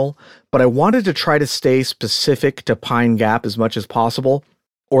general, but I wanted to try to stay specific to Pine Gap as much as possible,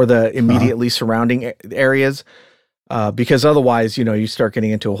 or the immediately surrounding areas, because otherwise, you start getting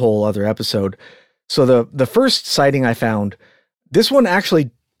into a whole other episode. So the first sighting I found, this one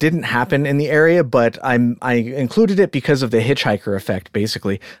actually didn't happen in the area, but I included it because of the hitchhiker effect,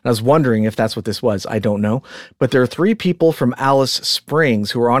 basically. And I was wondering if that's what this was. I don't know. But there are 3 people from Alice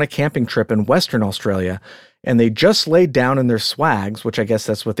Springs who were on a camping trip in Western Australia, and they just laid down in their swags, which I guess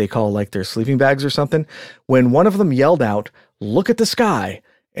that's what they call like their sleeping bags or something, when one of them yelled out, "Look at the sky."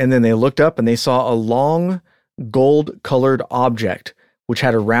 And then they looked up and they saw a long gold-colored object, which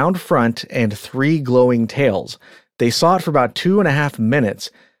had a round front and 3 glowing tails. They saw it for about 2.5 minutes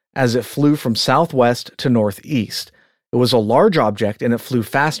as it flew from southwest to northeast. It was a large object and it flew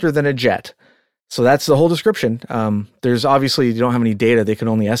faster than a jet. So that's the whole description. There's obviously, you don't have any data. They can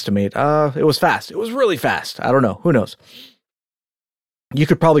only estimate. It was fast. It was really fast. I don't know. Who knows? You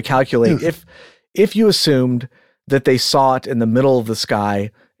could probably calculate if you assumed that they saw it in the middle of the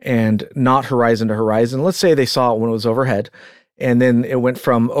sky and not horizon to horizon. Let's say they saw it when it was overhead, and then it went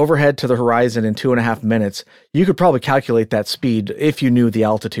from overhead to the horizon in 2.5 minutes. You could probably calculate that speed if you knew the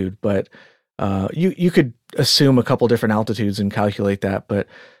altitude, but you could assume a couple different altitudes and calculate that. But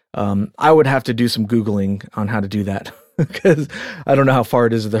I would have to do some Googling on how to do that because I don't know how far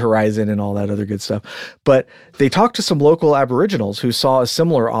it is to the horizon and all that other good stuff. But they talked to some local Aboriginals who saw a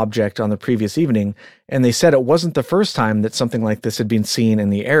similar object on the previous evening, and they said it wasn't the first time that something like this had been seen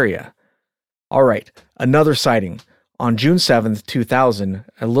in the area. All right, another sighting. On June 7th, 2000,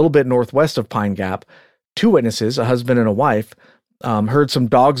 a little bit northwest of Pine Gap, 2 witnesses, a husband and a wife, heard some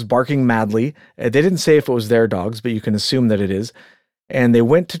dogs barking madly. They didn't say if it was their dogs, but you can assume that it is. And they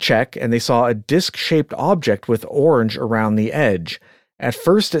went to check, and they saw a disc-shaped object with orange around the edge. At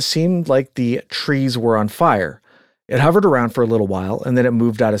first, it seemed like the trees were on fire. It hovered around for a little while, and then it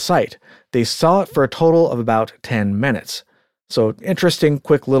moved out of sight. They saw it for a total of about 10 minutes. So, interesting,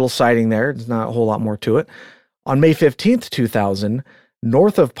 quick little sighting there. There's not a whole lot more to it. On May 15th, 2000,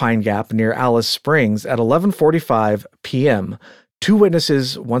 north of Pine Gap near Alice Springs at 11:45 p.m., 2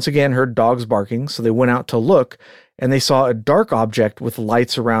 witnesses once again heard dogs barking, so they went out to look, and they saw a dark object with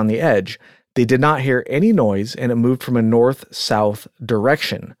lights around the edge. They did not hear any noise, and it moved from a north-south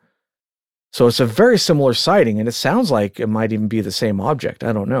direction. So it's a very similar sighting, and it sounds like it might even be the same object.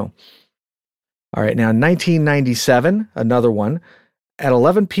 I don't know. All right, now 1997, another one. At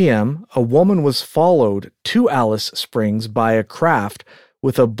 11 p.m., a woman was followed to Alice Springs by a craft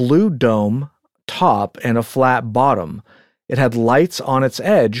with a blue dome top and a flat bottom. It had lights on its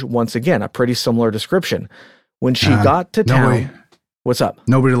edge, once again, a pretty similar description. When she got to town... What's up?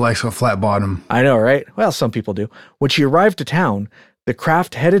 Nobody likes a flat bottom. I know, right? Well, some people do. When she arrived to town, the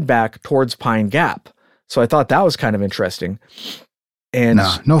craft headed back towards Pine Gap. So I thought that was kind of interesting. And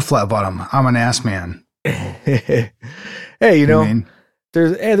no flat bottom. I'm an ass man. Hey,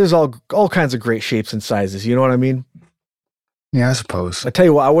 there's all kinds of great shapes and sizes. You know what I mean? Yeah, I suppose. I tell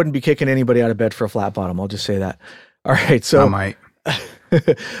you what, I wouldn't be kicking anybody out of bed for a flat bottom. I'll just say that. All right, so I might.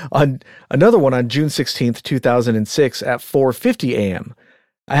 on another one on June 16th, 2006 at 4:50 a.m.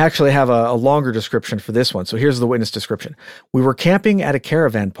 I actually have a longer description for this one. So here's the witness description. We were camping at a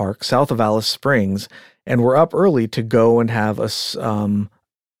caravan park south of Alice Springs, and we're up early to go and have a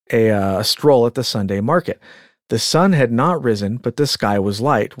stroll at the Sunday market. The sun had not risen, but the sky was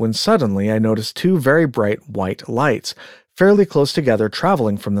light, when suddenly I noticed 2 very bright white lights, fairly close together,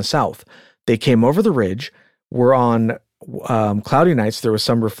 traveling from the south. They came over the ridge, were on cloudy nights, there was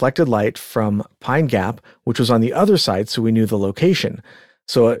some reflected light from Pine Gap, which was on the other side, so we knew the location.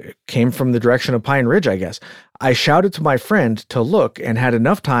 So it came from the direction of Pine Ridge, I guess. I shouted to my friend to look and had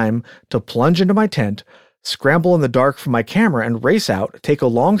enough time to plunge into my tent, scramble in the dark for my camera and race out, take a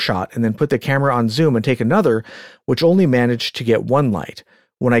long shot, and then put the camera on zoom and take another, which only managed to get one light.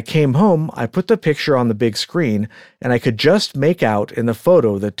 When I came home, I put the picture on the big screen, and I could just make out in the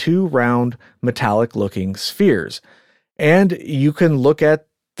photo the two round, metallic-looking spheres. And you can look at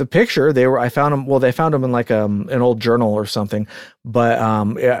the picture. They found them in like an old journal or something, but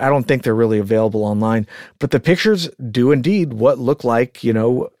I don't think they're really available online. But the pictures do indeed what look like,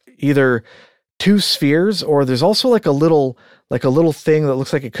 either two spheres, or there's also like a little thing that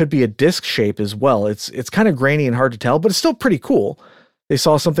looks like it could be a disc shape as well. It's kind of grainy and hard to tell, but it's still pretty cool. They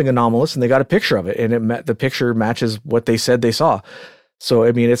saw something anomalous and they got a picture of it, and the picture matches what they said they saw. So,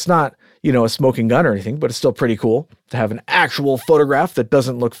 I mean, it's not, a smoking gun or anything, but it's still pretty cool to have an actual photograph that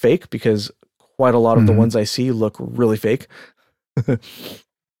doesn't look fake, because quite a lot of the ones I see look really fake.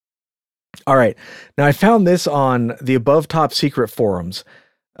 All right. Now, I found this on the Above Top Secret forums.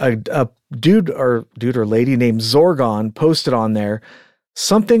 A dude or lady named Zorgon posted on there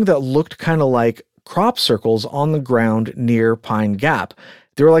something that looked kind of like crop circles on the ground near Pine Gap.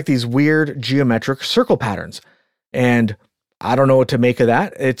 They were like these weird geometric circle patterns. And I don't know what to make of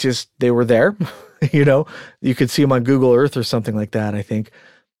that. It's just, they were there, you could see them on Google Earth or something like that, I think.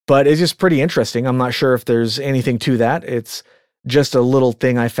 But it's just pretty interesting. I'm not sure if there's anything to that. It's just a little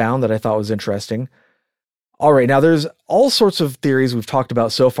thing I found that I thought was interesting. All right. Now there's all sorts of theories we've talked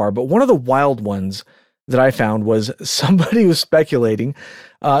about so far, but one of the wild ones that I found was somebody was speculating.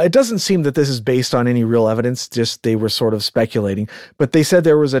 It doesn't seem that this is based on any real evidence, just they were sort of speculating, but they said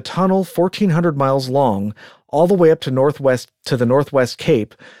there was a tunnel 1,400 miles long all the way up to the Northwest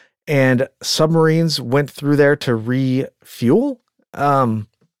Cape, and submarines went through there to refuel. I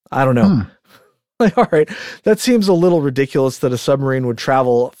don't know. Like, all right, that seems a little ridiculous that a submarine would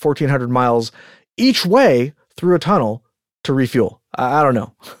travel 1,400 miles each way through a tunnel to refuel. I don't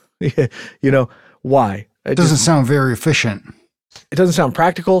know. Why? It doesn't sound very efficient. It doesn't sound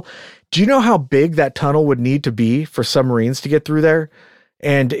practical. Do you know how big that tunnel would need to be for submarines to get through there?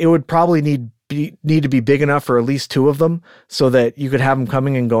 And it would probably need to be big enough for at least two of them so that you could have them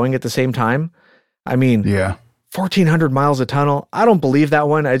coming and going at the same time. I mean, yeah, 1,400 miles of tunnel. I don't believe that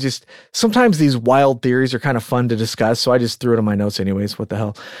one. Sometimes these wild theories are kind of fun to discuss, so I just threw it in my notes anyways. What the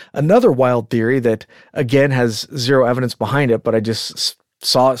hell? Another wild theory that, again, has zero evidence behind it, but I just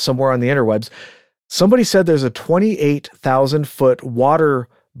saw it somewhere on the interwebs. Somebody said there's a 28,000-foot water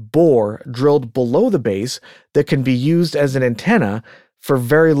bore drilled below the base that can be used as an antenna for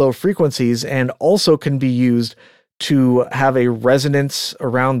very low frequencies, and also can be used to have a resonance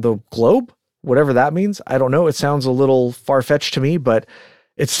around the globe, whatever that means. I don't know. It sounds a little far-fetched to me, but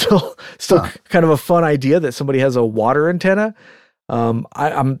it's still kind of a fun idea that somebody has a water antenna.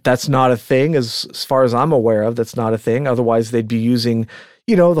 That's not a thing as far as I'm aware of. That's not a thing. Otherwise, they'd be using,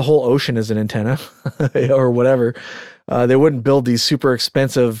 the whole ocean as an antenna or whatever. They wouldn't build these super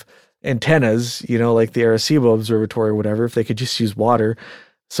expensive antennas, like the Arecibo Observatory or whatever, if they could just use water.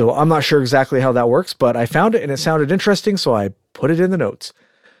 So I'm not sure exactly how that works, but I found it and it sounded interesting, so I put it in the notes.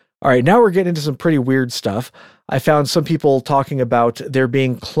 All right, now we're getting into some pretty weird stuff. I found some people talking about there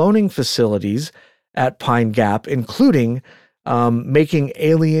being cloning facilities at Pine Gap, including making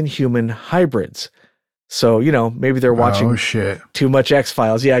alien-human hybrids. So, maybe they're watching too much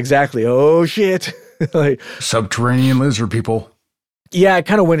X-Files. Yeah, exactly. Oh, shit. Like, subterranean lizard people. Yeah, I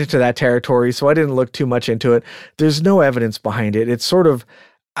kind of went into that territory, so I didn't look too much into it. There's no evidence behind it. It's sort of,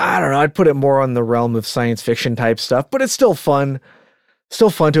 I don't know, I'd put it more on the realm of science fiction type stuff, but it's still fun. Still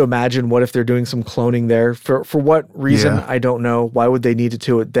fun to imagine what if they're doing some cloning there. For what reason, I don't know. Why would they need to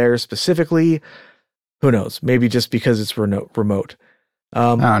do it there specifically? Who knows? Maybe just because it's remote.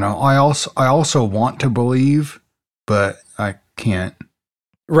 I don't know. I also want to believe, but I can't.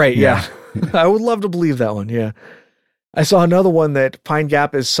 Right, yeah. I would love to believe that one, yeah. I saw another one that Pine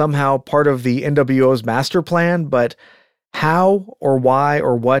Gap is somehow part of the NWO's master plan, but how or why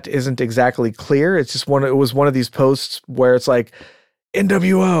or what isn't exactly clear. It's just it was one of these posts where it's like,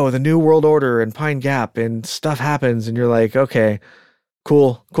 NWO, the New World Order, and Pine Gap, and stuff happens, and you're like, okay,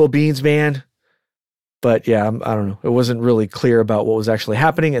 cool beans, man. But yeah, I don't know. It wasn't really clear about what was actually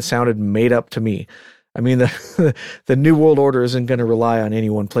happening. It sounded made up to me. I mean, the New World Order isn't going to rely on any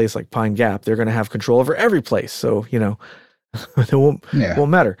one place like Pine Gap. They're going to have control over every place. So, it won't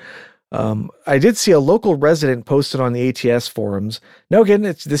matter. I did see a local resident posted on the ATS forums. Now, again,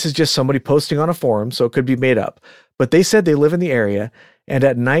 this is just somebody posting on a forum, so it could be made up. But they said they live in the area, And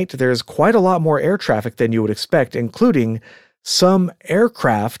at night, there's quite a lot more air traffic than you would expect, including some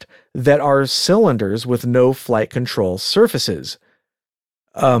aircraft that are cylinders with no flight control surfaces.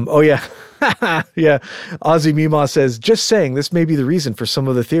 Oh yeah. Yeah. Ozzy Mima says, just saying, this may be the reason for some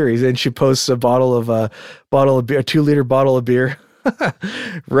of the theories. And she posts a bottle of beer, a 2-liter bottle of beer.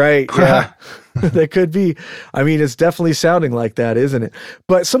 Right. Yeah. That could be. I mean, it's definitely sounding like that, isn't it?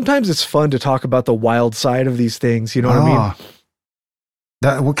 But sometimes it's fun to talk about the wild side of these things. You know what I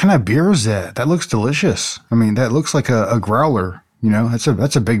mean? What kind of beer is that? That looks delicious. I mean, that looks like a growler. You know, that's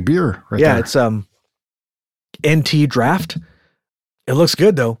a big beer right there. Yeah, it's NT Draft. It looks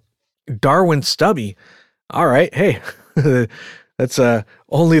good though. Darwin Stubby. All right. Hey, that's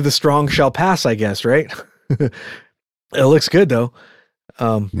only the strong shall pass, I guess, right? It looks good though.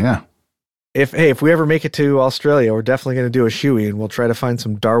 Yeah. If we ever make it to Australia, we're definitely going to do a shoey, and we'll try to find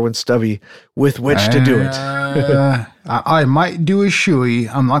some Darwin Stubby with which to do it. I might do a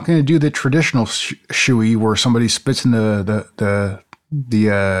shoey. I'm not going to do the traditional shoey where somebody spits in the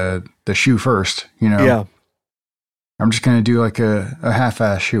shoe first. You know. Yeah. I'm just going to do like a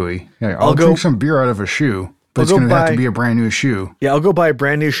half-ass shoey. Yeah, I'll drink some beer out of a shoe, but it's going to have to be a brand new shoe. Yeah, I'll go buy a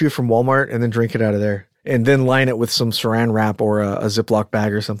brand new shoe from Walmart and then drink it out of there, and then line it with some saran wrap or a Ziploc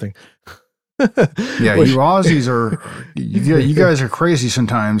bag or something. Yeah, you Aussies you guys are crazy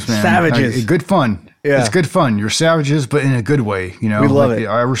sometimes, man. Savages. Good fun. Yeah. It's good fun. You're savages, but in a good way. You know, we love it.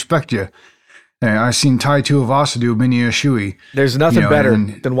 I respect you. And I've seen Tai Tuivasa do many a shoey. There's nothing better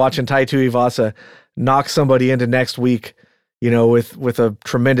than watching Tai Tuivasa knock somebody into next week, you know, with a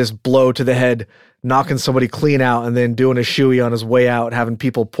tremendous blow to the head, knocking somebody clean out, and then doing a shoey on his way out, having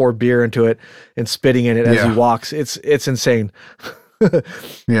people pour beer into it and spitting in it as he walks. It's insane.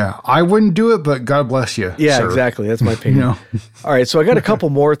 Yeah, I wouldn't do it, but God bless you. Yeah, sir. exactly. That's my opinion. You know? All right, so I got a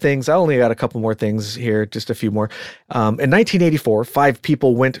couple more things. I only got a couple more things here, just a few more. In 1984, 5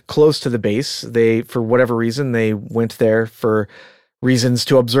 people went close to the base. They, for whatever reason, they went there for reasons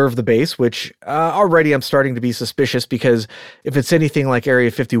to observe the base, which already I'm starting to be suspicious, because if it's anything like Area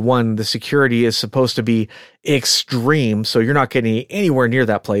 51, the security is supposed to be extreme, so you're not getting anywhere near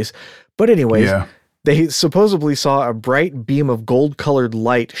that place. But anyways, they supposedly saw a bright beam of gold-colored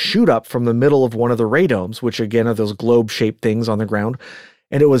light shoot up from the middle of one of the radomes, which again are those globe-shaped things on the ground,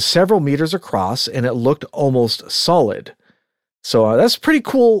 and it was several meters across, and it looked almost solid. So that's pretty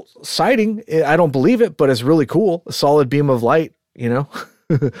cool sighting. I don't believe it, but it's really cool. A solid beam of light, you know?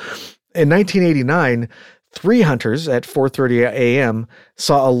 In 1989, 3 hunters at 4:30 a.m.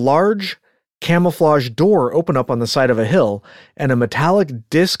 saw a large camouflage door open up on the side of a hill, and a metallic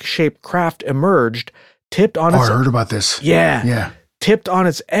disc-shaped craft emerged, tipped on its... I heard about this. Yeah. Tipped on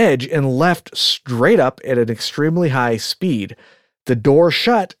its edge and left straight up at an extremely high speed. The door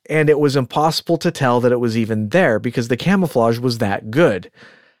shut, and it was impossible to tell that it was even there because the camouflage was that good.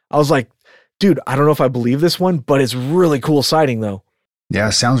 I was like, dude, I don't know if I believe this one, but it's really cool sighting, though. Yeah,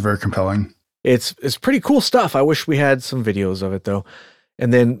 it sounds very compelling. It's pretty cool stuff. I wish we had some videos of it, though.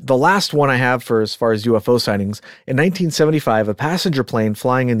 And then the last one I have for as far as UFO sightings, in 1975, a passenger plane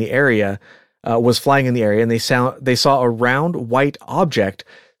flying in the area was flying in the area, and they saw a round white object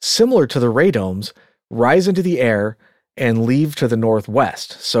similar to the radomes rise into the air and leave to the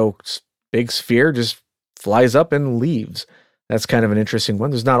northwest. So big sphere just flies up and leaves. That's kind of an interesting one.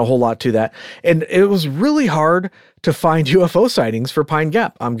 There's not a whole lot to that. And it was really hard to find UFO sightings for Pine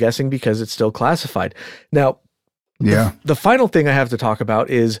Gap, I'm guessing because it's still classified. Now, the final thing I have to talk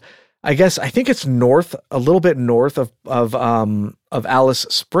about is, I think it's north, a little bit north of Alice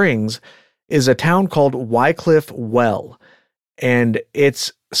Springs, is a town called Wycliffe Well. And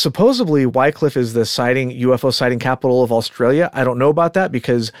it's supposedly Wycliffe is the UFO sighting capital of Australia. I don't know about that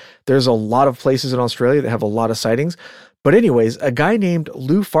because there's a lot of places in Australia that have a lot of sightings. But anyways, a guy named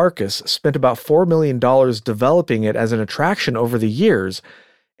Lou Farkas spent about $4 million developing it as an attraction over the years.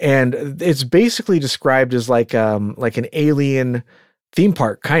 And it's basically described as like an alien theme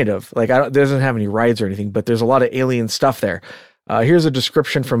park, kind of. Like, it doesn't have any rides or anything, but there's a lot of alien stuff there. Here's a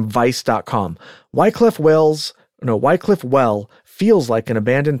description from Vice.com. Wycliffe Well feels like an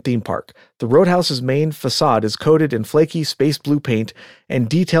abandoned theme park. The Roadhouse's main facade is coated in flaky space blue paint and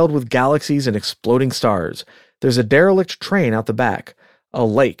detailed with galaxies and exploding stars. There's a derelict train out the back, a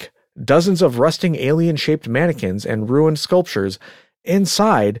lake, dozens of rusting alien-shaped mannequins and ruined sculptures.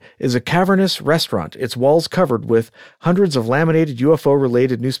 Inside is a cavernous restaurant, its walls covered with hundreds of laminated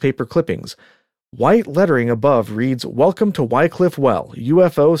UFO-related newspaper clippings. White lettering above reads, "Welcome to Wycliffe Well,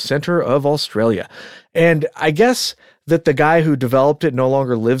 UFO Center of Australia." And I guess that the guy who developed it no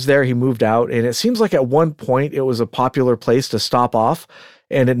longer lives there. He moved out, and it seems like at one point it was a popular place to stop off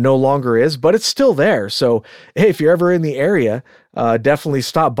and it no longer is, but it's still there. So, hey, if you're ever in the area, definitely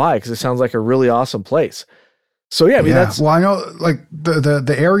stop by because it sounds like a really awesome place. So yeah, I mean that's well, I know like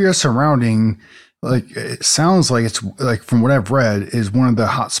the area surrounding, like it sounds like it's like from what I've read is one of the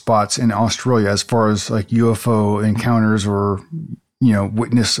hot spots in Australia as far as like UFO encounters or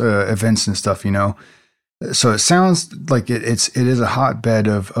witness events and stuff. So it sounds like it is a hotbed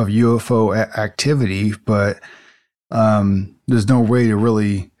of UFO activity, but there's no way to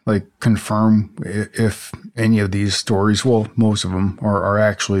really like confirm if any of these stories, well, most of them are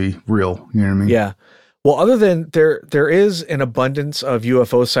actually real. You know what I mean? Yeah. Well, other than there is an abundance of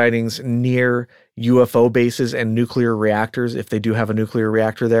UFO sightings near UFO bases and nuclear reactors, if they do have a nuclear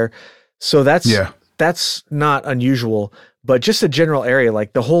reactor there. So that's not unusual, but just a general area,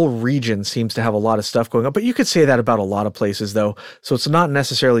 like the whole region seems to have a lot of stuff going on. But you could say that about a lot of places though. So it's not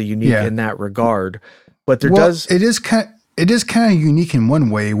necessarily unique in that regard, but it is kind of unique in one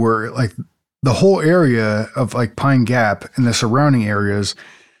way where like the whole area of like Pine Gap and the surrounding areas,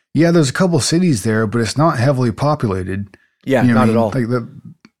 there's a couple cities there, but it's not heavily populated. Yeah, not at all. Like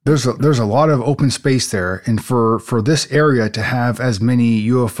there's a lot of open space there, and for this area to have as many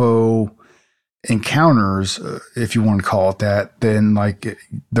UFO encounters, if you want to call it that, then like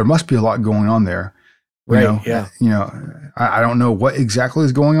there must be a lot going on there. Right. I don't know what exactly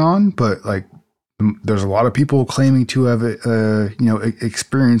is going on, but like there's a lot of people claiming to have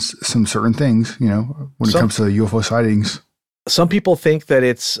experienced some certain things. When it comes to UFO sightings. Some people think that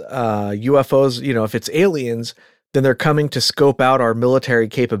it's UFOs, if it's aliens, then they're coming to scope out our military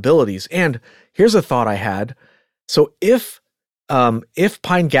capabilities. And here's a thought I had. So if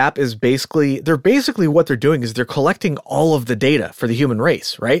Pine Gap is basically what they're doing is they're collecting all of the data for the human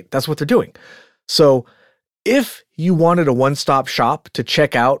race, right? That's what they're doing. So if you wanted a one-stop shop to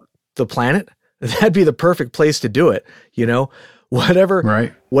check out the planet, that'd be the perfect place to do it. Whatever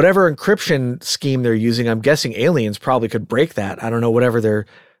encryption scheme they're using, I'm guessing aliens probably could break that. I don't know,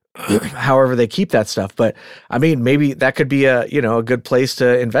 however they keep that stuff. But I mean, maybe that could be a good place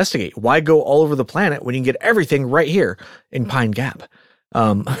to investigate. Why go all over the planet when you can get everything right here in Pine Gap?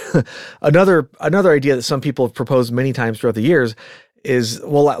 Another idea that some people have proposed many times throughout the years is,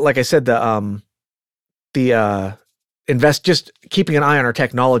 well, like I said, just keeping an eye on our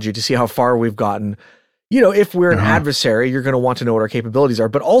technology to see how far we've gotten. If we're an adversary, you're going to want to know what our capabilities are.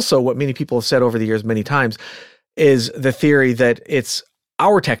 But also what many people have said over the years many times is the theory that it's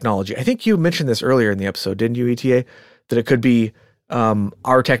our technology. I think you mentioned this earlier in the episode, didn't you, ETA? That it could be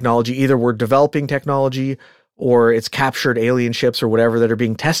our technology. Either we're developing technology or it's captured alien ships or whatever that are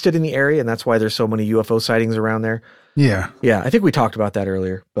being tested in the area. And that's why there's so many UFO sightings around there. Yeah. Yeah, I think we talked about that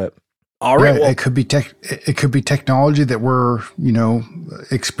earlier, but... All right. It could be technology that we're,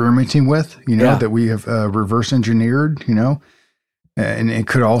 experimenting with, that we have reverse engineered, and it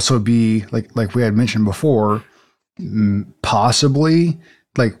could also be like we had mentioned before, possibly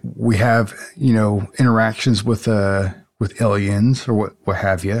like we have, interactions with aliens or what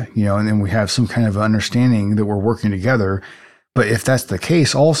have you, and then we have some kind of understanding that we're working together. But if that's the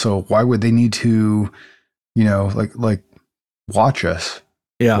case, also, why would they need to, like watch us?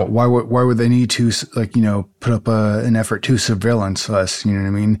 Yeah. Why would they need to put up an effort to surveillance us? You know what I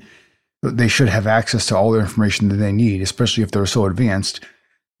mean? They should have access to all the information that they need, especially if they're so advanced.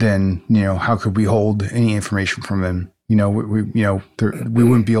 Then how could we hold any information from them? We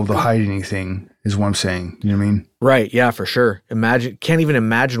wouldn't be able to hide anything. Is what I'm saying. You know what I mean? Right. Yeah, for sure. Can't even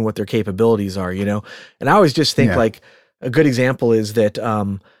imagine what their capabilities are. And I always just think like a good example is that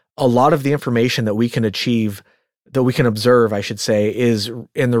a lot of the information that we can achieve, that we can observe, I should say, is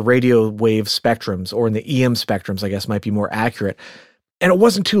in the radio wave spectrums or in the EM spectrums, I guess might be more accurate. And it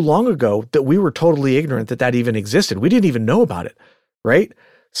wasn't too long ago that we were totally ignorant that even existed. We didn't even know about it, right?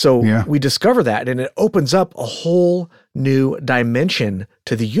 So we discover that, and it opens up a whole new dimension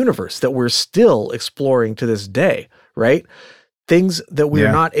to the universe that we're still exploring to this day, right? Things that we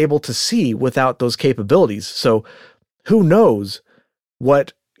are not able to see without those capabilities. So who knows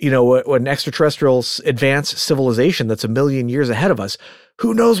what an extraterrestrial advanced civilization that's 1 million years ahead of us,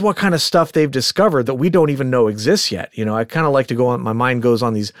 who knows what kind of stuff they've discovered that we don't even know exists yet. I kind of like to my mind goes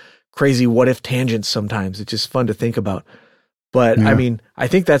on these crazy what if tangents sometimes. It's just fun to think about. But I mean, I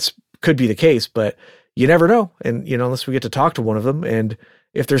think could be the case, but you never know. And, unless we get to talk to one of them, and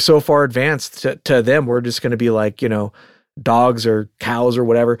if they're so far advanced to them, we're just going to be like, dogs or cows or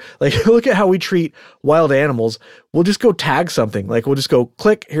whatever. Like, look at how we treat wild animals. We'll just go tag something. Like, we'll just go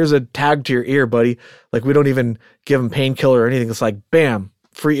click, here's a tag to your ear, buddy. Like, we don't even give them painkiller or anything. It's like, bam,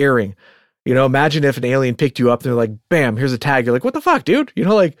 free earring. Imagine if an alien picked you up and they're like, bam, here's a tag. You're like, what the fuck, dude?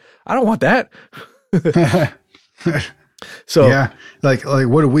 I don't want that. So yeah, like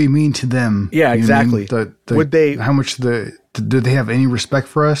what do we mean to them? Yeah, You know what I mean? exactly. Would they- How much do they have any respect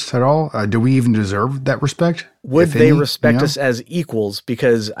for us at all? Do we even deserve that respect? would if they any, respect you know? us as equals?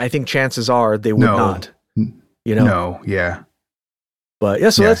 Because I think chances are they would No. not. You know. No, yeah, But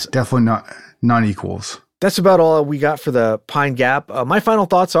yeah, so yeah, definitely not equals. that's about all we got for the Pine Gap. My final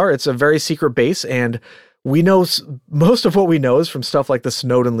thoughts are it's a very secret base, and we know most of what we know is from stuff like the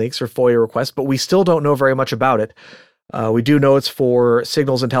Snowden leaks or FOIA requests, but we still don't know very much about it. We do know it's for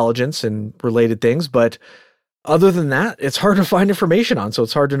signals intelligence and related things, but other than that, it's hard to find information on, so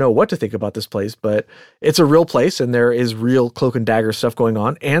it's hard to know what to think about this place, but it's a real place, and there is real cloak and dagger stuff going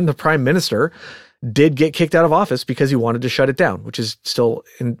on, and the prime minister did get kicked out of office because he wanted to shut it down, which is still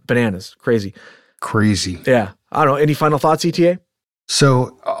in bananas. Crazy. Yeah. I don't know. Any final thoughts, ETA?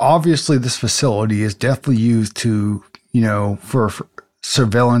 So obviously this facility is definitely used to, for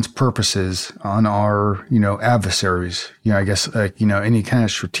surveillance purposes on our, adversaries. I guess any kind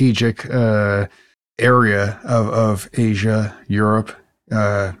of strategic area of Asia, Europe,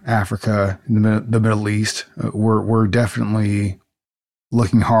 Africa, the Middle East. We're definitely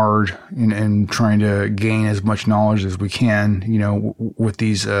looking hard and trying to gain as much knowledge as we can, with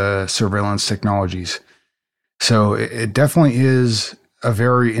these surveillance technologies. So it definitely is a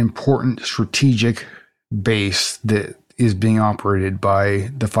very important strategic base that is being operated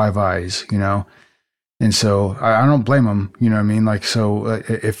by the Five Eyes, And so I don't blame them, you know what I mean? Like, so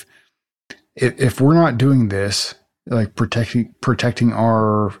if we're not doing this, like protecting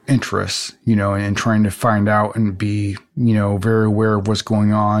our interests, and trying to find out and be, very aware of what's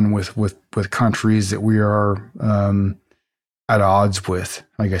going on with countries that we are at odds with,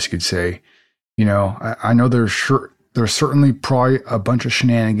 I guess you could say. I know there's certainly probably a bunch of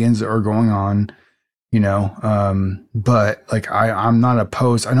shenanigans that are going on, but like I'm not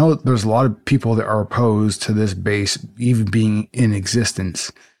opposed. I know there's a lot of people that are opposed to this base even being in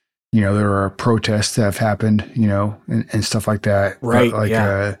existence. There are protests that have happened, and stuff like that. Right. But like,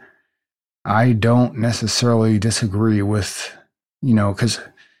 yeah. I don't necessarily disagree with, because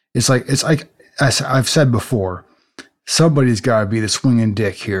it's like as I've said before, somebody's got to be the swinging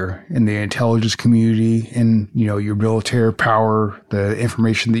dick here in the intelligence community, and your military power, the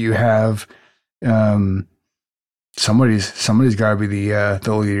information that you have. Somebody's got to be the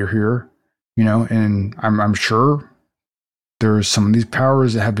leader here, and I'm sure there's some of these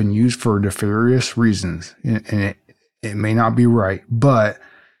powers that have been used for nefarious reasons, and it may not be right, but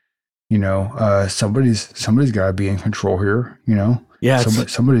somebody's got to be in control here, Yeah.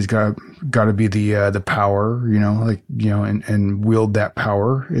 Somebody's got to be the power, and wield that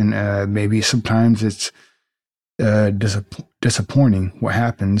power, and maybe sometimes it's disappointing what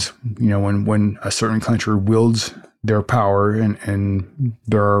happens, when a certain country wields their power, and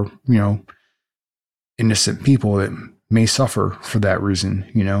there are innocent people that may suffer for that reason,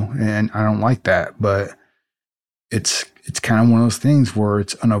 and I don't like that, but it's kind of one of those things where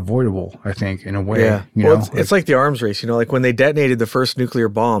it's unavoidable, I think, in a way. Yeah. It's like the arms race, like when they detonated the first nuclear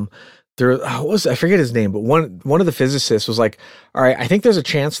bomb, I forget his name, but one of the physicists was like, all right, I think there's a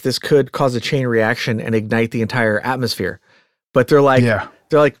chance this could cause a chain reaction and ignite the entire atmosphere. But they're like,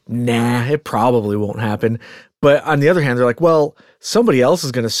 nah, it probably won't happen. But on the other hand, they're like, well, somebody else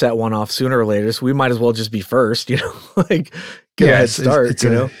is going to set one off sooner or later, so we might as well just be first, like get a head start,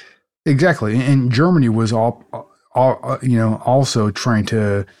 Exactly. And Germany was also trying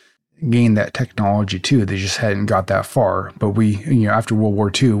to gain that technology too. They just hadn't got that far. But we, after World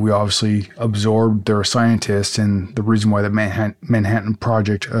War II, we obviously absorbed their scientists, and the reason why the Manhattan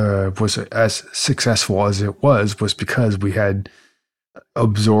Project was as successful as it was because we had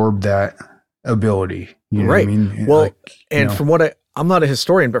absorbed that ability. You know right. what I mean? Well, from what I'm not a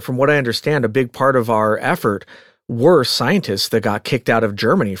historian, but from what I understand, a big part of our effort were scientists that got kicked out of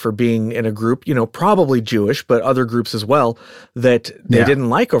Germany for being in a group, probably Jewish, but other groups as well, that they didn't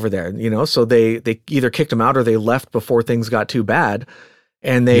like over there, so they either kicked them out or they left before things got too bad,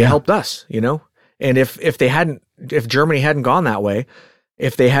 and they helped us, and if Germany hadn't gone that way,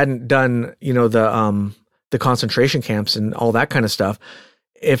 if they hadn't done, the concentration camps and all that kind of stuff,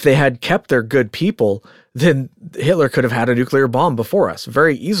 if they had kept their good people, then Hitler could have had a nuclear bomb before us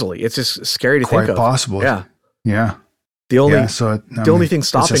very easily. It's just scary to think of. Quite possible. Yeah. Yeah. The only thing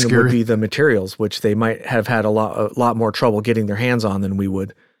stopping them would be the materials, which they might have had a lot more trouble getting their hands on than we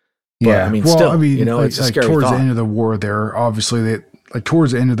would. But, it's a scary towards thought. the end of the war there, obviously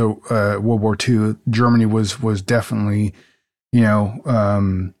towards the end of the World War II, Germany was definitely,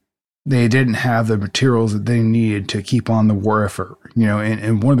 they didn't have the materials that they needed to keep on the war effort,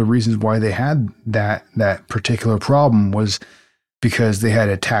 and one of the reasons why they had that particular problem was because they had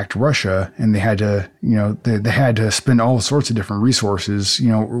attacked Russia and they had to, they had to spend all sorts of different resources.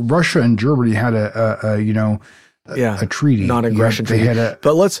 Russia and Germany had a treaty, non-aggression treaty. They had a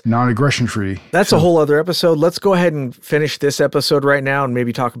non-aggression treaty. That's a whole other episode. Let's go ahead and finish this episode right now and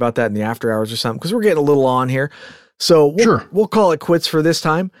maybe talk about that in the after hours or something, because we're getting a little on here. So we'll call it quits for this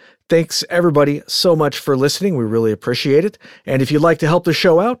time. Thanks everybody so much for listening. We really appreciate it. And if you'd like to help the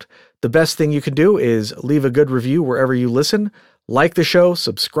show out, the best thing you can do is leave a good review wherever you listen, like the show,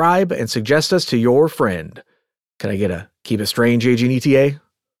 subscribe, and suggest us to your friend. Can I get a keep it strange, Agent ETA?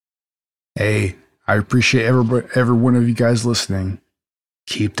 Hey, I appreciate every one of you guys listening.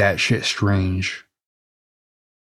 Keep that shit strange.